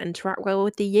didn't interact well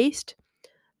with the yeast.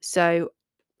 So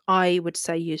I would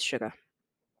say use sugar.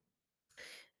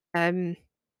 Um,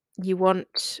 you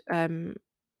want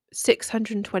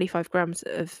 625 grams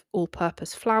of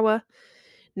all-purpose flour.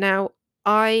 Now,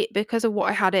 because of what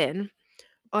I had in,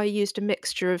 I used a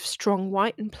mixture of strong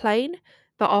white and plain,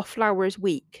 but our flour is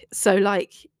weak. So,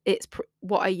 like,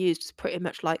 what I used is pretty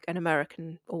much like an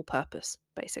American all-purpose,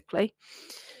 basically.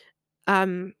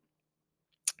 Um,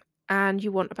 and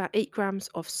you want about 8 grams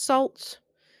of salt,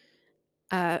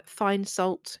 fine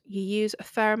salt. You use a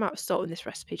fair amount of salt in this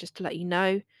recipe, just to let you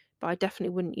know, but I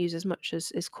definitely wouldn't use as much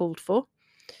as is called for.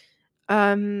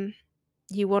 Um,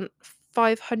 you want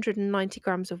 590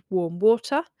 grams of warm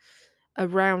water,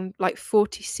 around like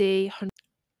 40 C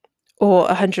or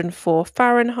 104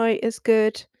 Fahrenheit is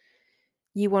good.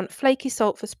 You want flaky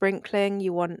salt for sprinkling.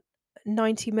 You want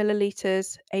 90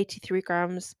 milliliters, 83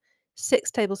 grams,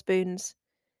 6 tablespoons.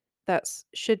 That's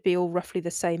should be all roughly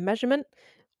the same measurement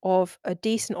of a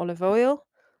decent olive oil.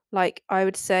 Like I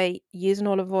would say, use an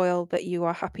olive oil that you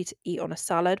are happy to eat on a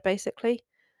salad, basically.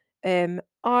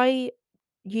 I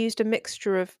used a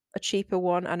mixture of a cheaper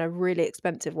one and a really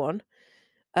expensive one,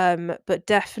 but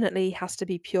definitely has to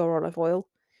be pure olive oil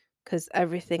because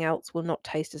everything else will not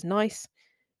taste as nice.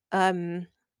 Um,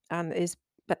 and is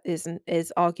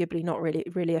arguably not really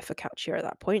a focaccia at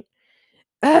that point.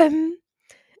 Um,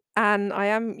 and I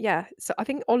am yeah. So I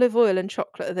think olive oil and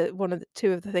chocolate are one of the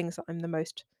two of the things that I'm the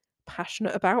most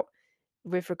passionate about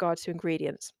with regard to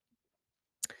ingredients.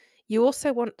 You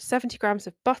also want 70 grams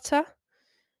of butter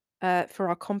for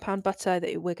our compound butter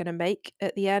that we're going to make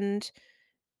at the end.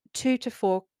 2 to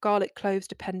 4 garlic cloves,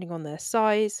 depending on their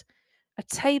size. A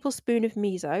tablespoon of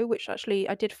miso, which actually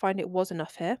I did find it was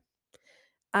enough here.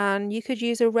 And you could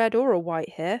use a red or a white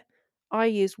here. I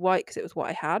used white because it was what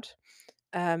I had.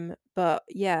 But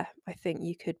yeah, I think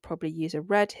you could probably use a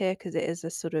red here because it is a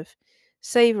sort of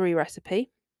savory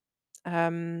recipe.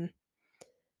 Um,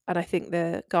 and I think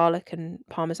the garlic and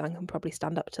parmesan can probably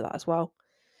stand up to that as well.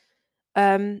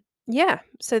 Yeah,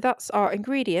 so that's our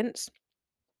ingredients.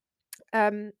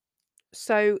 Um,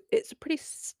 so it's a pretty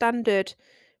standard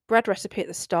bread recipe at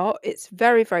the start. It's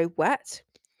very, very wet,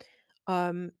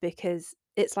 because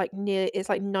it's like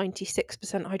 96%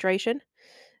 hydration.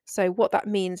 So what that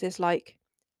means is like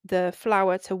the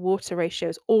flour to water ratio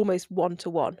is almost 1 to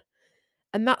 1.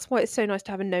 And that's why it's so nice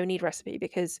to have a no knead recipe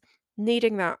because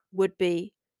kneading that would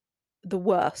be the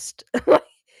worst. Like,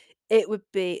 it would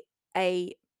be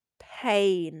a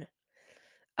pain.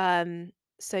 Um,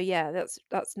 so yeah,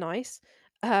 that's nice.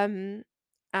 Um,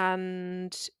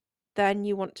 and then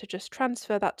you want to just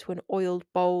transfer that to an oiled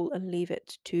bowl and leave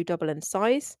it to double in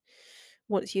size.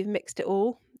 Once you've mixed it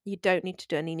all, you don't need to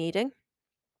do any kneading.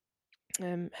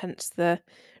 Hence the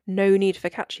no need for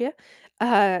focaccia.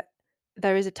 Uh,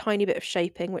 there is a tiny bit of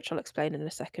shaping, which I'll explain in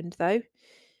a second, though.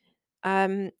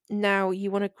 Now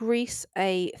you want to grease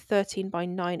a 13 by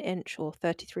 9 inch or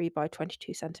 33 by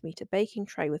 22 centimeter baking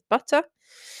tray with butter.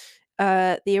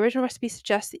 The original recipe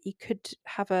suggests that you could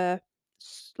have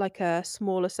like a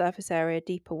smaller surface area,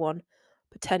 deeper one,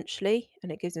 potentially,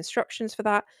 and it gives instructions for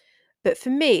that. But for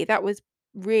me, that was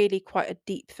really quite a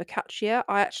deep focaccia.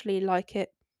 I actually like it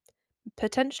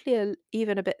potentially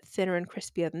even a bit thinner and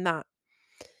crispier than that.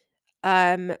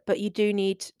 But you do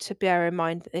need to bear in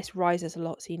mind that this rises a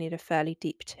lot, so you need a fairly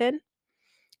deep tin,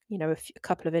 a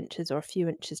couple of inches or a few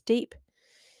inches deep.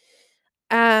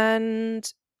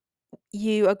 And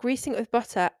you are greasing it with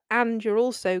butter, and you're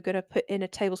also going to put in a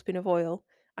tablespoon of oil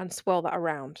and swirl that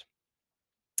around.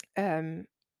 Um,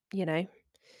 you know,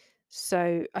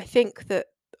 so I think that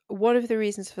one of the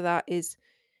reasons for that is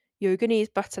you're going to use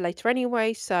butter later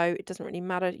anyway, so it doesn't really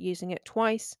matter using it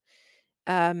twice.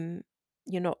 Um,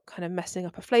 you're not kind of messing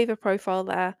up a flavor profile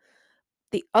there.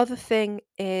 The other thing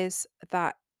is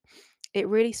that it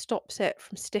really stops it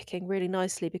from sticking really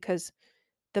nicely because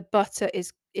the butter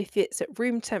is, if it's at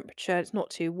room temperature, it's not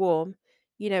too warm,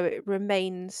 it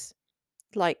remains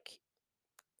like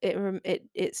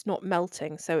it's not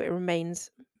melting, so it remains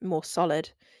more solid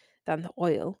than the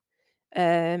oil.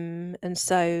 And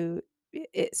so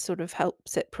it sort of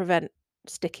helps it prevent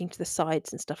sticking to the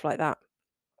sides and stuff like that.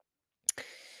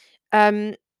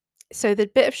 Um, so the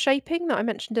bit of shaping that I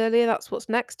mentioned earlier, that's what's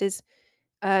next is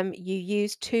you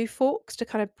use two forks to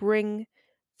kind of bring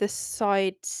the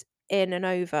sides in and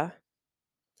over,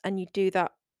 and you do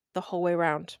that the whole way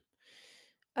around.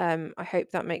 I hope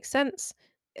that makes sense.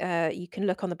 You can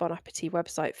look on the Bon Appetit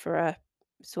website for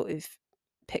sort of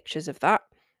pictures of that.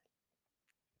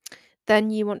 Then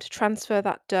you want to transfer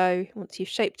that dough, once you've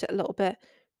shaped it a little bit,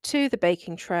 to the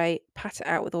baking tray, pat it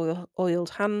out with oiled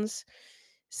hands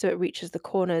so it reaches the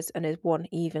corners and is one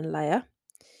even layer.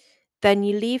 Then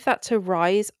you leave that to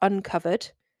rise uncovered.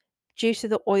 Due to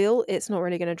the oil, it's not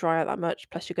really going to dry out that much,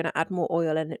 plus you're going to add more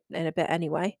oil in a bit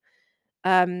anyway.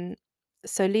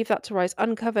 So leave that to rise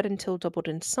uncovered until doubled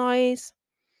in size.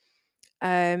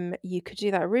 You could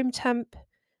do that at room temp.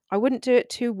 I wouldn't do it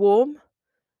too warm.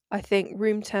 I think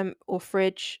room temp or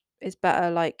fridge is better.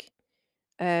 Like,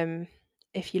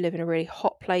 if you live in a really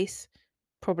hot place,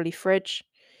 probably fridge.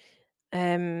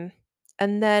 And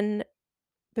then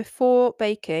before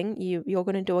baking, you're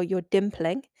going to do your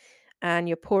dimpling, and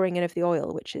you're pouring in of the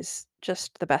oil, which is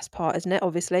just the best part, isn't it?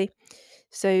 Obviously.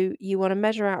 So you want to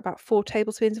measure out about 4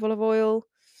 tablespoons of olive oil.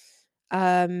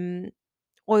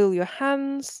 Oil your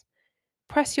hands.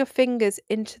 Press your fingers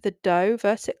into the dough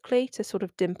vertically to sort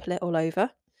of dimple it all over.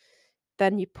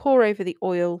 Then you pour over the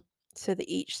oil so that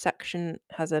each section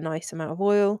has a nice amount of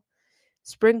oil.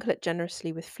 Sprinkle it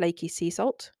generously with flaky sea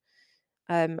salt.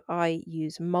 I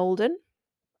use Malden,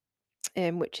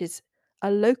 which is a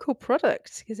local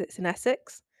product because it's in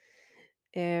Essex.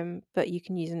 But you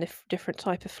can use a different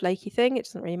type of flaky thing. It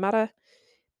doesn't really matter.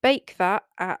 Bake that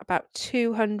at about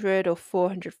 200 or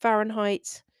 400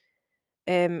 Fahrenheit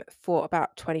for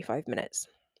about 25 minutes.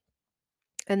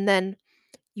 And then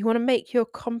you want to make your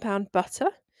compound butter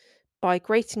by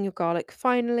grating your garlic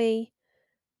finely,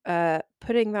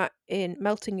 putting that in,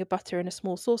 melting your butter in a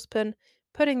small saucepan,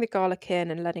 putting the garlic in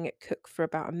and letting it cook for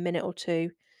about a minute or two,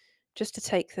 just to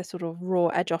take the sort of raw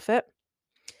edge off it.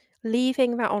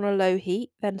 Leaving that on a low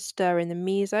heat, then stir in the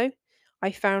miso.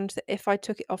 I found that if I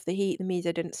took it off the heat, the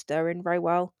miso didn't stir in very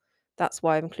well. That's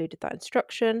why I've included that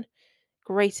instruction.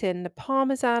 Grate in the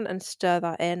parmesan and stir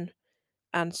that in,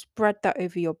 and spread that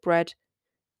over your bread.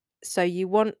 So you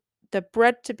want the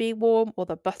bread to be warm or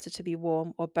the butter to be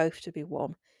warm or both to be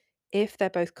warm. If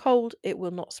they're both cold, it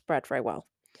will not spread very well.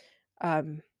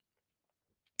 Um,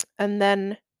 and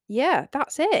then, yeah,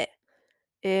 that's it.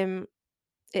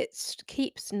 It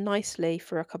keeps nicely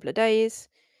for a couple of days.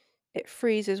 It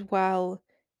freezes well.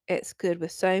 It's good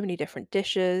with so many different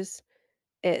dishes.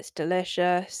 It's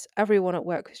delicious. Everyone at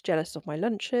work was jealous of my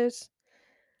lunches.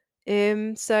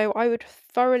 So I would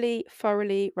thoroughly,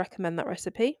 thoroughly recommend that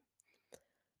recipe.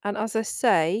 And as I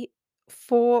say,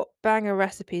 4 banger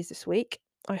recipes this week.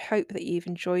 I hope that you've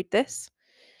enjoyed this.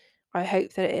 I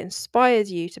hope that it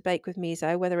inspires you to bake with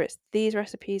miso, whether it's these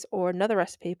recipes or another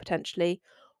recipe potentially,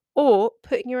 or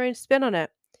putting your own spin on it.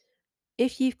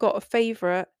 If you've got a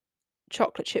favourite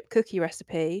chocolate chip cookie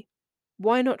recipe,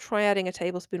 why not try adding a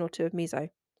tablespoon or 2 of miso?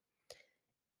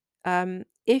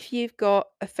 If you've got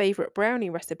a favourite brownie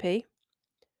recipe,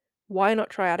 why not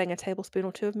try adding a tablespoon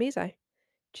or 2 of miso?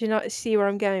 Do you not see where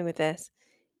I'm going with this?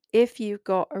 If you've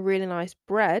got a really nice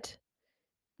bread,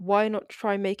 why not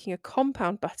try making a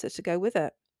compound butter to go with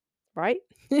it, right?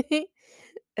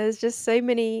 There's just so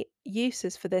many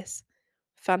uses for this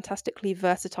fantastically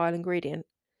versatile ingredient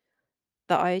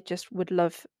that I just would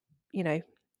love,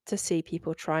 to see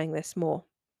people trying this more.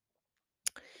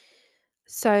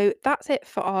 So that's it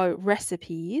for our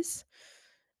recipes.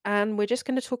 And we're just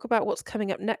going to talk about what's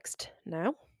coming up next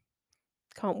now.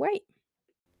 Can't wait.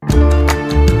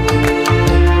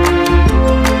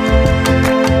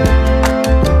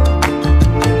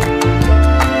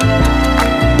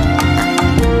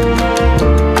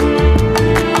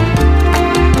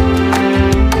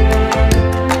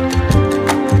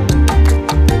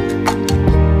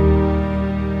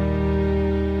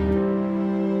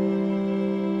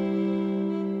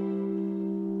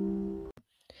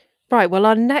 Right, well,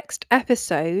 our next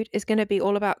episode is going to be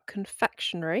all about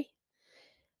confectionery.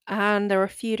 And there are a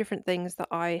few different things that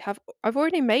I've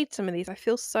already made some of these. I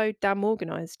feel so damn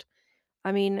organized.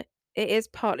 I mean, it is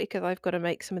partly because I've got to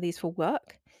make some of these for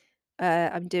work.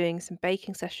 I'm doing some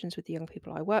baking sessions with the young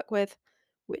people I work with,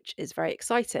 which is very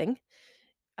exciting.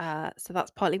 So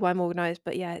that's partly why I'm organized.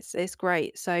 But yeah, it's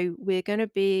great. So we're going to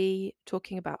be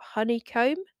talking about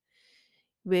honeycomb.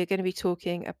 We're going to be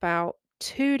talking about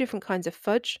two different kinds of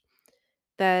fudge.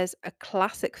 There's a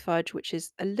classic fudge, which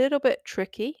is a little bit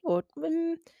tricky or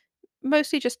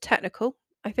mostly just technical,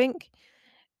 I think.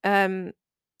 Um,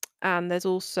 and there's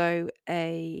also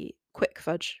a quick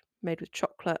fudge made with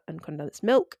chocolate and condensed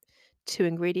milk, two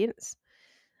ingredients.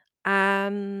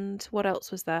 And what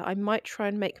else was there? I might try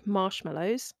and make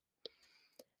marshmallows,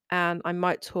 and um I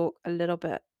might talk a little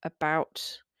bit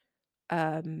about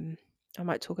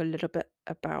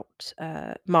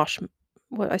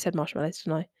what I said marshmallows,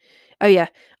 didn't I? Oh yeah,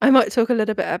 I might talk a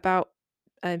little bit about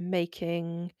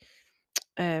making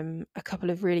a couple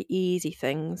of really easy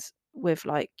things with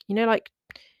like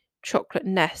chocolate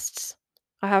nests.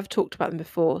 I have talked about them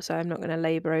before, so I'm not going to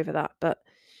labor over that, but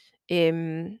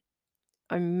um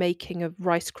I'm making a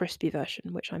Rice Krispie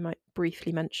version, which I might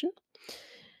briefly mention.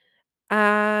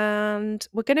 And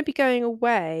we're going to be going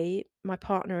away, my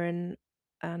partner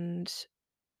and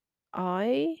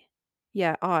I.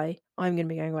 Yeah, I'm going to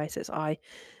be going away, so it's I.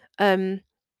 Um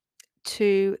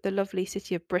to the lovely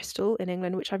city of Bristol in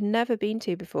England, which I've never been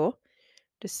to before,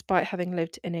 despite having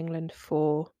lived in England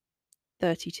for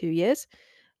 32 years.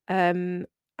 Um,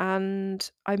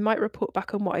 and I might report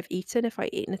back on what I've eaten if I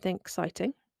eat anything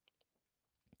exciting.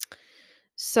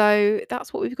 So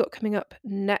that's what we've got coming up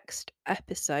next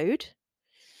episode.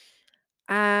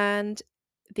 And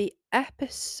the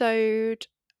episode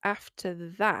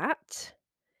after that,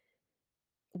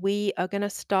 we are going to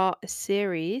start a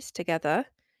series together,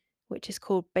 which is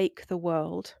called Bake the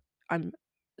World. I'm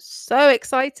so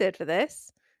excited for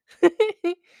this.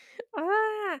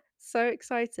 So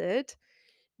excited.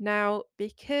 Now,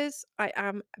 because I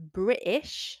am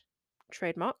British,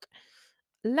 trademark,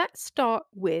 let's start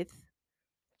with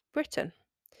Britain.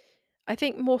 I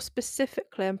think more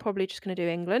specifically, I'm probably just going to do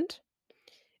England.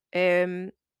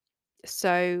 Um,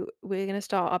 so we're going to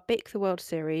start our Bake the World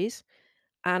series,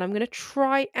 and I'm going to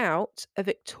try out a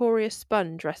Victoria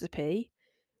sponge recipe,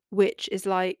 which is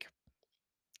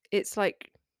it's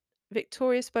like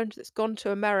Victoria sponge that's gone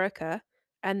to America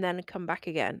and then come back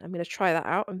again. I'm going to try that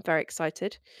out. I'm very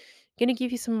excited. I'm going to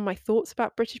give you some of my thoughts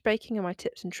about British baking and my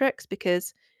tips and tricks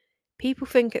because people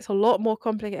think it's a lot more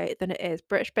complicated than it is.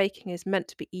 British baking is meant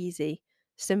to be easy,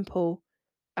 simple,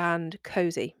 and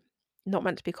cozy, not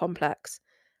meant to be complex,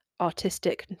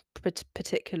 artistic,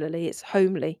 particularly. It's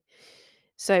homely.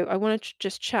 So I want to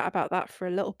just chat about that for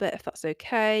a little bit, if that's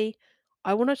okay.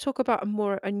 I want to talk about a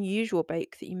more unusual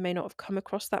bake that you may not have come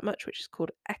across that much, which is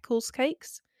called Eccles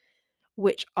cakes,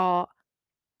 which are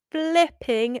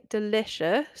flipping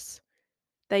delicious.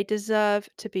 They deserve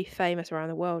to be famous around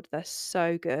the world. They're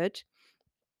so good.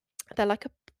 They're like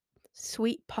a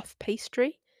sweet puff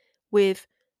pastry with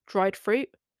dried fruit.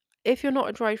 If you're not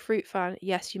a dried fruit fan,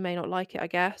 yes, you may not like it, I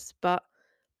guess, but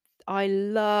I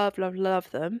love, love,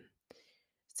 love them.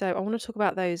 So I want to talk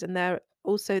about those, and they're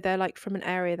like from an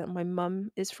area that my mum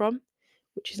is from,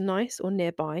 which is nice, or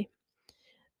nearby.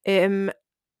 Um,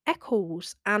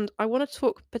 Eccles, and I want to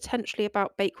talk potentially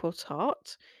about Bakewell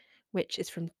tart, which is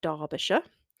from Derbyshire,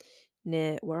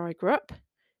 near where I grew up,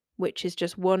 which is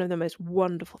just one of the most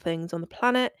wonderful things on the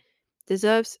planet.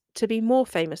 Deserves to be more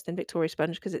famous than Victoria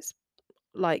Sponge because it's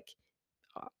like,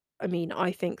 uh, I mean,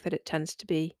 I think that it tends to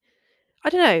be, I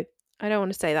don't know, I don't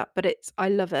want to say that, but I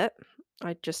love it.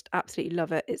 I just absolutely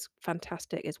love it. It's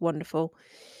fantastic. It's wonderful.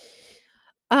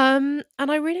 And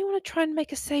I really want to try and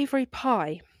make a savory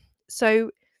pie. So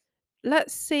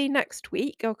let's see next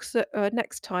week, or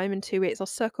next time in 2 weeks, I'll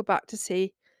circle back to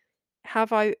see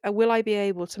will I be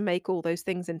able to make all those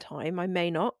things in time? I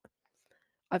may not.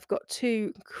 I've got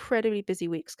 2 incredibly busy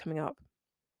weeks coming up.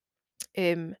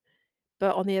 Um,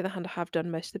 but on the other hand, I have done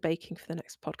most of the baking for the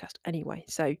next podcast anyway.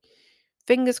 So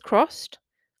fingers crossed,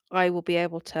 I will be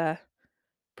able to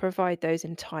provide those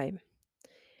in time.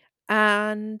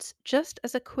 And just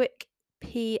as a quick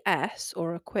PS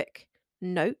or a quick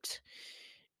note,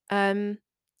 um,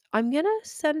 I'm gonna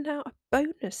send out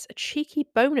a cheeky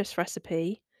bonus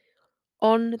recipe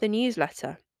on the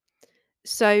newsletter.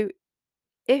 So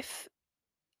if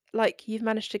you've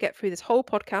managed to get through this whole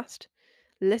podcast,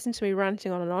 listen to me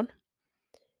ranting on and on,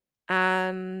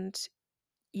 and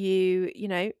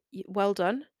well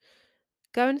done.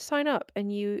 Go and sign up,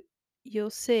 and you'll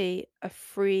see a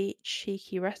free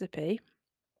cheeky recipe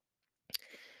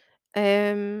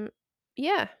Um,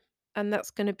 yeah, and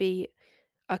that's gonna be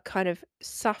a kind of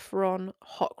saffron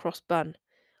hot cross bun.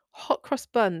 Hot cross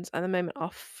buns at the moment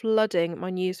are flooding my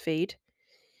news feed,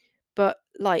 but,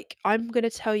 like, I'm gonna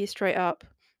tell you straight up,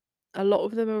 a lot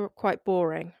of them are quite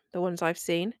boring, the ones I've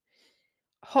seen.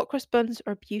 Hot cross buns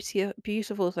are a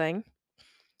beautiful thing,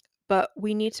 but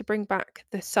we need to bring back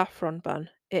the saffron bun.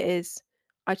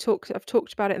 I've talked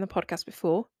about it in the podcast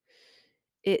before.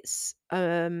 It's,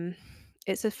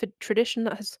 it's a tradition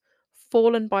that has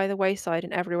fallen by the wayside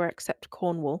in everywhere except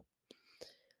Cornwall,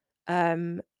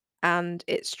 um, and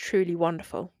it's truly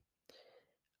wonderful.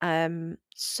 Like,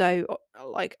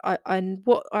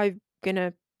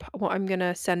 what I'm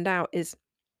gonna send out is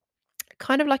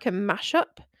kind of like a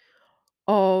mashup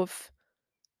of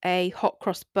a hot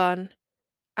cross bun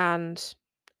and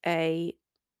a,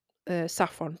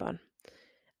 saffron bun.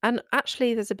 And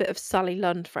actually, there's a bit of Sally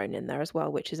Lund thrown in there as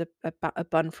well, which is a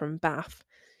bun from Bath.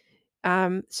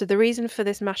 So the reason for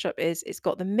this mashup is it's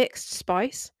got the mixed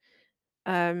spice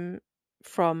um,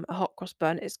 from a hot cross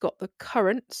bun. It's got the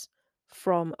currants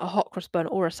from a hot cross bun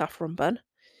or a saffron bun,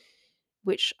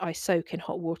 which I soak in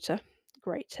hot water.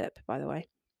 Great tip, by the way,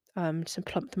 to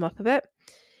plump them up a bit.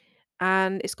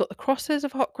 And it's got the crosses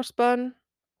of hot cross bun,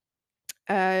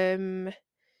 um,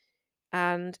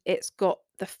 and it's got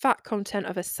the fat content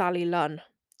of a Sally Lunn,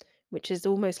 which is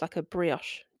almost like a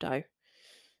brioche dough.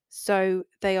 So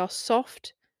they are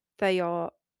soft, they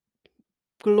are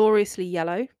gloriously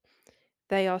yellow,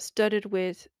 they are studded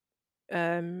with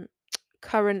um,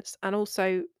 currants and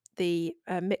also the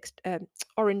mixed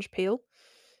orange peel,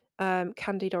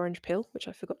 candied orange peel, which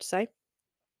I forgot to say,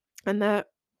 and they're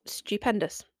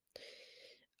stupendous.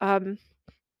 Um,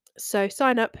 so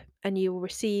sign up and you will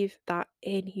receive that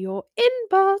in your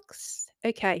inbox.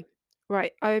 Okay,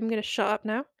 right, I'm going to shut up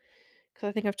now because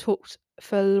I think I've talked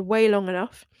for way long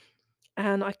enough.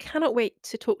 And I cannot wait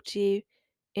to talk to you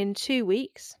in 2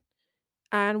 weeks.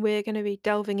 And we're going to be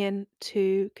delving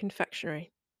into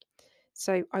confectionery.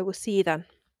 So I will see you then.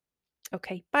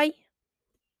 Okay, bye.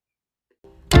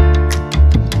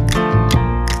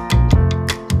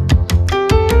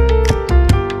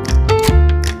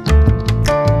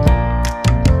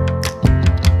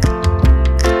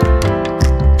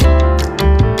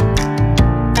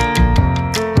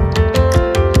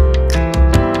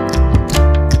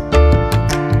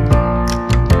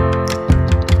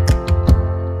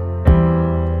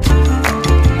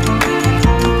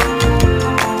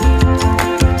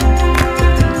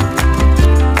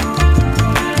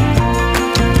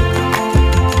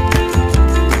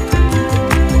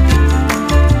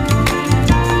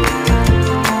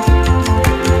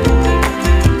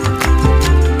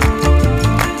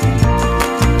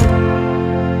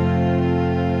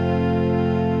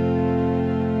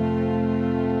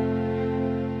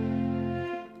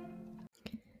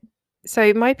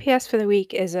 So my PS for the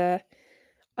week is a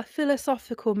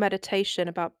philosophical meditation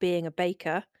about being a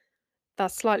baker.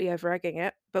 That's slightly over egging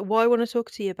it. But what I want to talk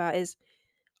to you about is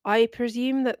I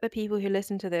presume that the people who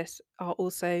listen to this are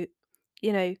also,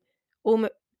 you know,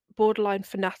 almost borderline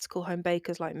fanatical home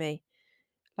bakers like me,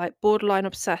 like borderline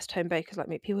obsessed home bakers like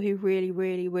me, people who really,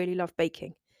 really, really love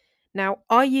baking. Now,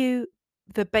 are you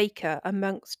the baker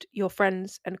amongst your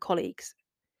friends and colleagues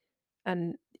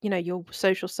and, your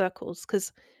social circles?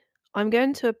 Because I'm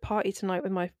going to a party tonight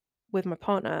with my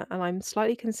partner, and I'm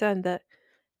slightly concerned that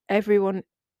everyone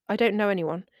I don't know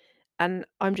anyone, and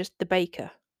I'm just the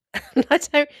baker. And I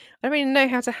don't really know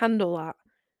how to handle that.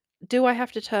 Do I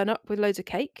have to turn up with loads of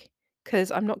cake?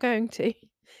 Because I'm not going to.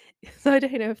 So I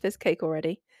don't know if there's cake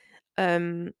already.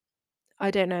 Um, I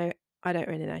don't know. I don't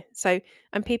really know. So,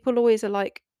 and people always are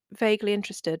like vaguely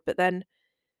interested, but then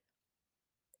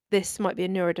this might be a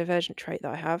neurodivergent trait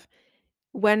that I have.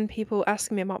 When people ask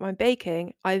me about my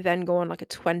baking, I then go on like a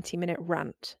 20-minute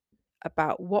rant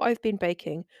about what I've been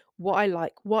baking, what I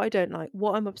like, what I don't like,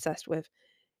 what I'm obsessed with,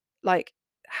 like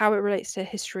how it relates to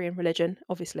history and religion,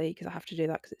 obviously, because I have to do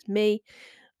that because it's me.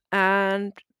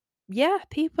 And yeah,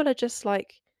 people are just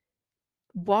like,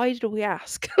 why did we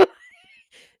ask?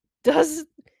 does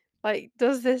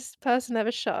does this person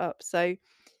ever shut up? So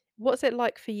what's it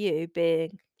like for you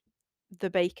being the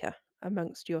baker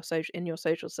amongst your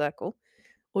social circle?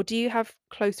 Or do you have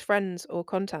close friends or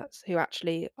contacts who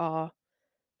actually are,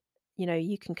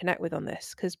 you can connect with on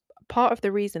this? Because part of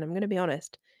the reason, I'm going to be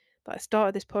honest, that I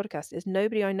started this podcast is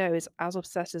nobody I know is as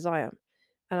obsessed as I am.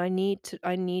 And I need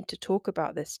to talk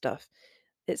about this stuff.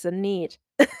 It's a need.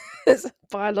 It's a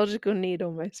biological need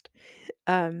almost.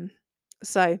 Um,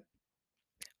 so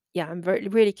yeah, I'm very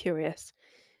really curious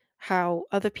how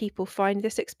other people find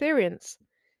this experience.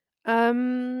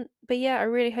 But yeah, I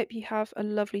really hope you have a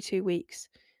lovely 2 weeks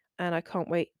and I can't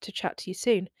wait to chat to you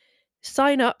soon.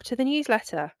 Sign up to the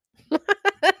newsletter.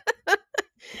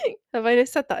 Have I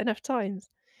said that enough times?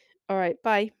 All right,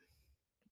 bye.